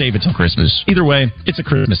maybe just save it till Christmas. Either way, it's a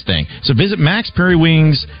Christmas thing. So visit Max Prairie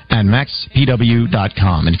Wings at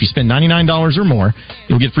maxpw.com, and if you spend $99 or more,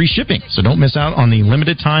 you'll get free shipping. So don't miss out on the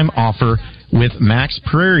limited time offer with Max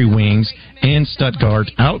Prairie Wings in Stuttgart.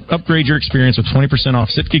 Upgrade your experience with 20% off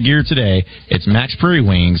Sitka gear today. It's Max Prairie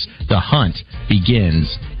Wings. The hunt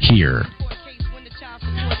begins here.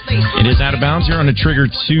 It is Out of Bounds here on a Trigger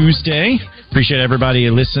Tuesday. Appreciate everybody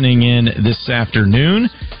listening in this afternoon,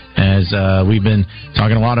 as we've been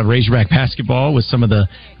talking a lot of Razorback basketball with some of the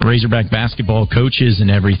Razorback basketball coaches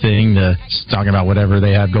and everything, just talking about whatever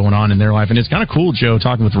they have going on in their life. And it's kind of cool, Joe,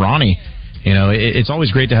 talking with Ronnie. You know, it's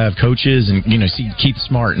always great to have coaches and, you know, see Keith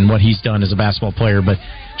Smart and what he's done as a basketball player. But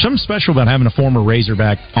something special about having a former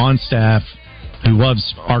Razorback on staff who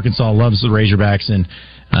loves Arkansas, loves the Razorbacks, and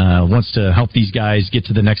wants to help these guys get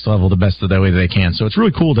to the next level the best of the way they can. So it's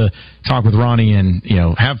really cool to talk with Ronnie and, you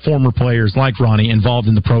know, have former players like Ronnie involved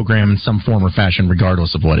in the program in some form or fashion,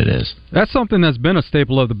 regardless of what it is. That's something that's been a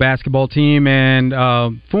staple of the basketball team,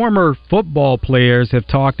 and former football players have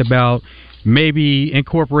talked about maybe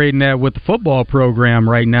incorporating that with the football program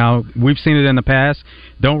right now. We've seen it in the past.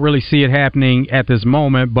 Don't really see it happening at this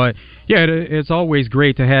moment, but yeah, it's always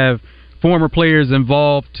great to have former players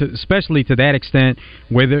involved, especially to that extent,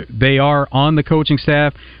 whether they are on the coaching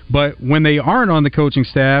staff. But when they aren't on the coaching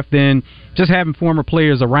staff, then just having former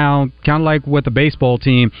players around, kind of like with the baseball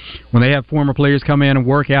team, when they have former players come in and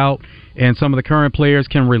work out, and some of the current players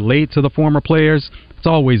can relate to the former players, it's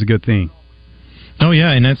always a good thing. Oh,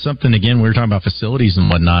 yeah, and that's something, again, we were talking about facilities and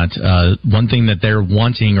whatnot. One thing that they're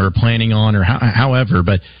wanting or planning on, or however,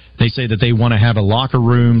 but they say that they want to have a locker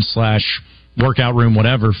room / workout room,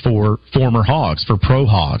 whatever, for former Hogs, for pro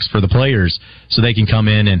Hogs, for the players, so they can come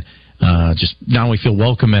in and just not only feel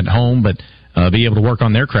welcome at home, but be able to work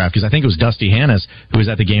on their craft. Because I think it was Dusty Hannes who was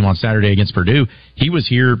at the game on Saturday against Purdue. He was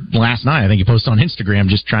here last night. I think he posted on Instagram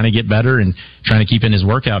just trying to get better and trying to keep in his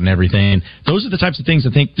workout and everything. And those are the types of things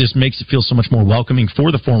I think just makes it feel so much more welcoming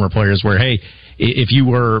for the former players, where, hey, if you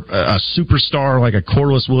were a superstar like a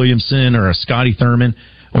Corliss Williamson or a Scotty Thurman,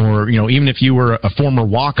 or, you know, even if you were a former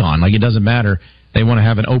walk-on, like, it doesn't matter. They want to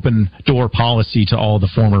have an open-door policy to all the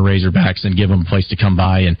former Razorbacks and give them a place to come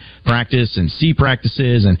by and practice and see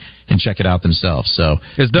practices and check it out themselves. So,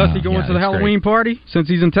 is Dusty going to the Halloween party since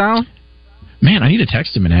he's in town? Man, I need to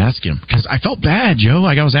text him and ask him, because I felt bad, Joe.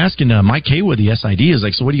 Like, I was asking Mike Haywood, the SID, is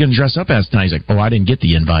like, so what are you going to dress up as tonight? He's like, oh, I didn't get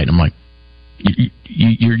the invite. I'm like,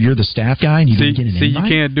 you're the staff guy and you didn't get an invite? You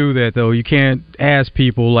can't do that, though. You can't ask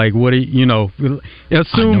people, like, what do you know,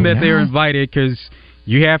 assume that they're invited, because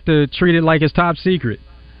you have to treat it like it's top secret.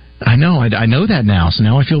 I know. I know that now, so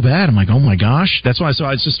now I feel bad. I'm like, oh my gosh. That's why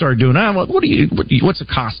I just started doing that. What's a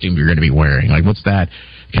costume you're going to be wearing? Like, what's that?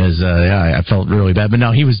 Because I felt really bad. But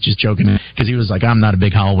no, he was just joking, because he was like, I'm not a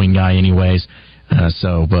big Halloween guy anyways.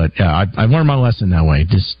 But I learned my lesson that way.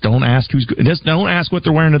 Just don't ask don't ask what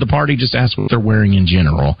they're wearing to the party. Just ask what they're wearing in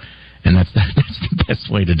general, and that's the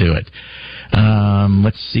best way to do it.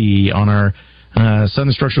 Let's see, on our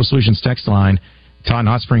Southern Structural Solutions text line, Todd in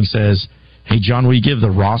Hot Springs says, "Hey John, will you give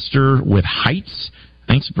the roster with heights?"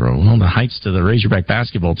 Thanks, bro. Well, the heights to the Razorback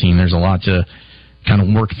basketball team. There's a lot to kind of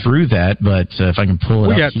work through that, but if I can pull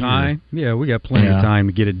it up, we got time. Yeah, we got plenty of time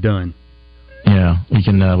to get it done. Yeah, we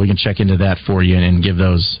can check into that for you and give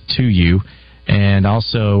those to you. And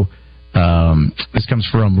also, this comes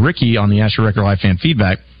from Ricky on the Asher Record Live fan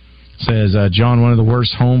feedback. Says, John, one of the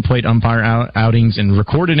worst home plate umpire outings in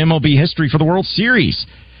recorded MLB history for the World Series.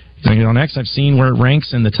 On X, I've seen where it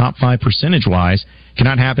ranks in the top 5 percentage-wise.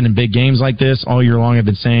 Cannot happen in big games like this. All year long I've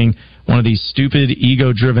been saying one of these stupid,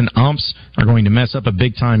 ego-driven umps are going to mess up a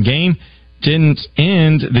big-time game. Didn't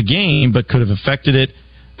end the game, but could have affected it.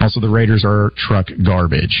 Also, the Raiders are truck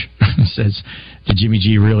garbage. It says, did Jimmy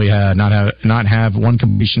G really not have one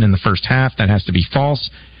completion in the first half? That has to be false.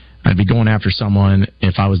 I'd be going after someone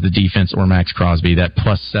if I was the defense or Max Crosby. That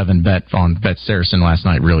 +7 bet on Bet Saracen last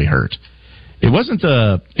night really hurt. It was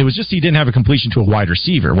just he didn't have a completion to a wide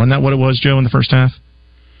receiver. Wasn't that what it was, Joe, in the first half?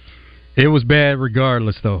 It was bad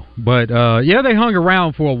regardless, though. But, they hung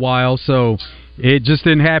around for a while, so it just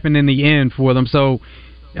didn't happen in the end for them. So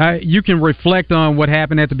you can reflect on what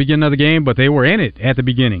happened at the beginning of the game, but they were in it at the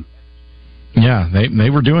beginning. Yeah, they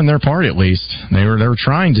were doing their part at least. They were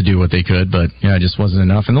trying to do what they could, but it just wasn't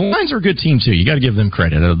enough. And the Lions are a good team too. You got to give them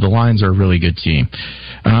credit. The Lions are a really good team.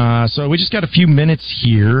 So we just got a few minutes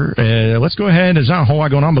here. Let's go ahead. There's not a whole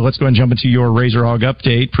lot going on, but let's go ahead and jump into your Razor Hog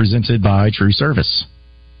update presented by True Service.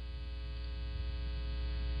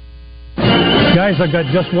 Guys, I've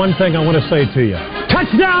got just one thing I want to say to you.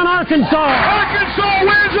 Touchdown, Arkansas! Arkansas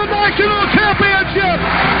wins the national championship!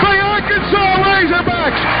 The Arkansas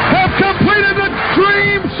Razorbacks have completed the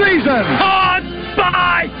dream season! Hogs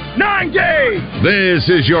by 90! This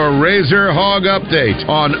is your Razor Hog Update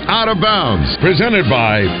on Out of Bounds, presented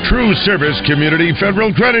by True Service Community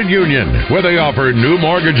Federal Credit Union, where they offer new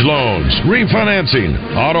mortgage loans, refinancing,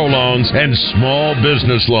 auto loans, and small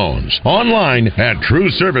business loans. Online at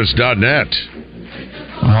trueservice.net.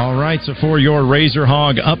 All right, so for your Razor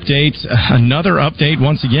Hog update, another update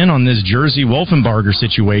once again on this Jersey Wolfenbarger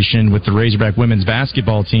situation with the Razorback women's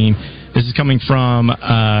basketball team. This is coming from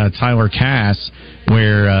Tyler Cass,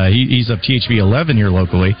 where he's of THV 11 here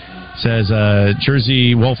locally. Says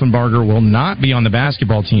Jersey Wolfenbarger will not be on the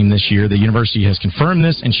basketball team this year. The university has confirmed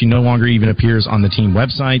this, and she no longer even appears on the team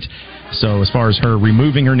website. So as far as her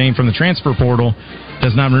removing her name from the transfer portal,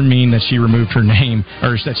 does not mean that she removed her name,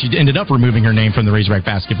 or that she ended up removing her name from the Razorback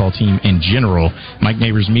basketball team in general. Mike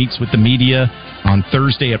Neighbors meets with the media on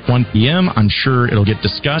Thursday at 1 p.m. I'm sure it'll get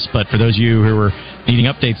discussed, but for those of you who are needing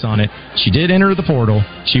updates on it, she did enter the portal.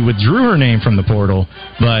 She withdrew her name from the portal,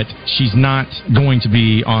 but she's not going to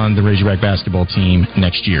be on the Razorback basketball team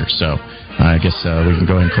next year. So I guess we can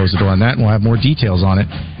go ahead and close the door on that, and we'll have more details on it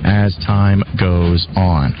as time goes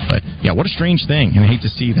on. But, yeah, what a strange thing, and I hate to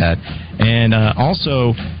see that. And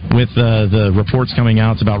also, with the reports coming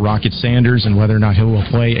out about Rocket Sanders and whether or not he will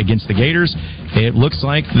play against the Gators, it looks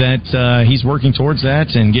like that he's working towards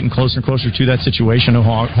that and getting closer and closer to that situation.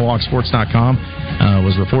 WholeHogSports.com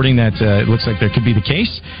was reporting that it looks like that could be the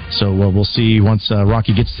case. So we'll see once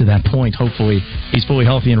Rocky gets to that point. Hopefully he's fully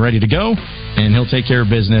healthy and ready to go, and he'll take care of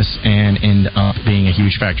business and end up being a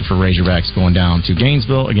huge factor for Razorbacks going down to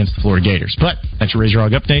Gainesville against the Florida Gators. But that's your Razor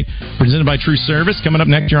Hog Update presented by True Service. Coming up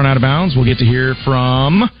next year on Out of Bounds, we'll get to hear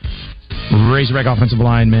from Razorback offensive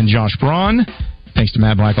lineman Josh Braun. Thanks to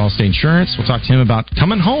Matt Black, Allstate Insurance. We'll talk to him about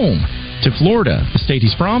coming home to Florida, the state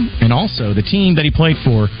he's from, and also the team that he played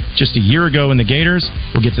for just a year ago in the Gators.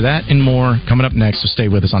 We'll get to that and more coming up next, so stay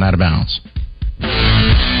with us on Out of Bounds.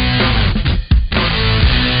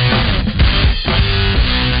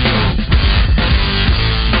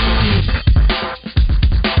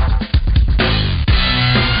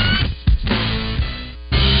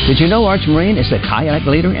 Did you know Arch Marine is the kayak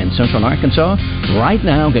leader in Central Arkansas? Right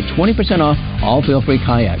now, get 20% off all feel-free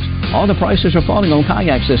kayaks. All the prices are falling on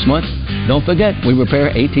kayaks this month. Don't forget, we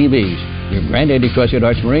repair ATVs. Your granddaddy trusted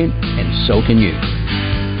Arch Marine, and so can you.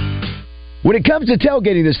 When it comes to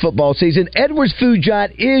tailgating this football season, Edwards Food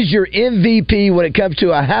Giant is your MVP when it comes to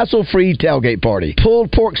a hassle-free tailgate party.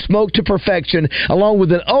 Pulled pork smoked to perfection, along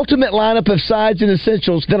with an ultimate lineup of sides and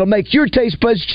essentials that'll make your taste buds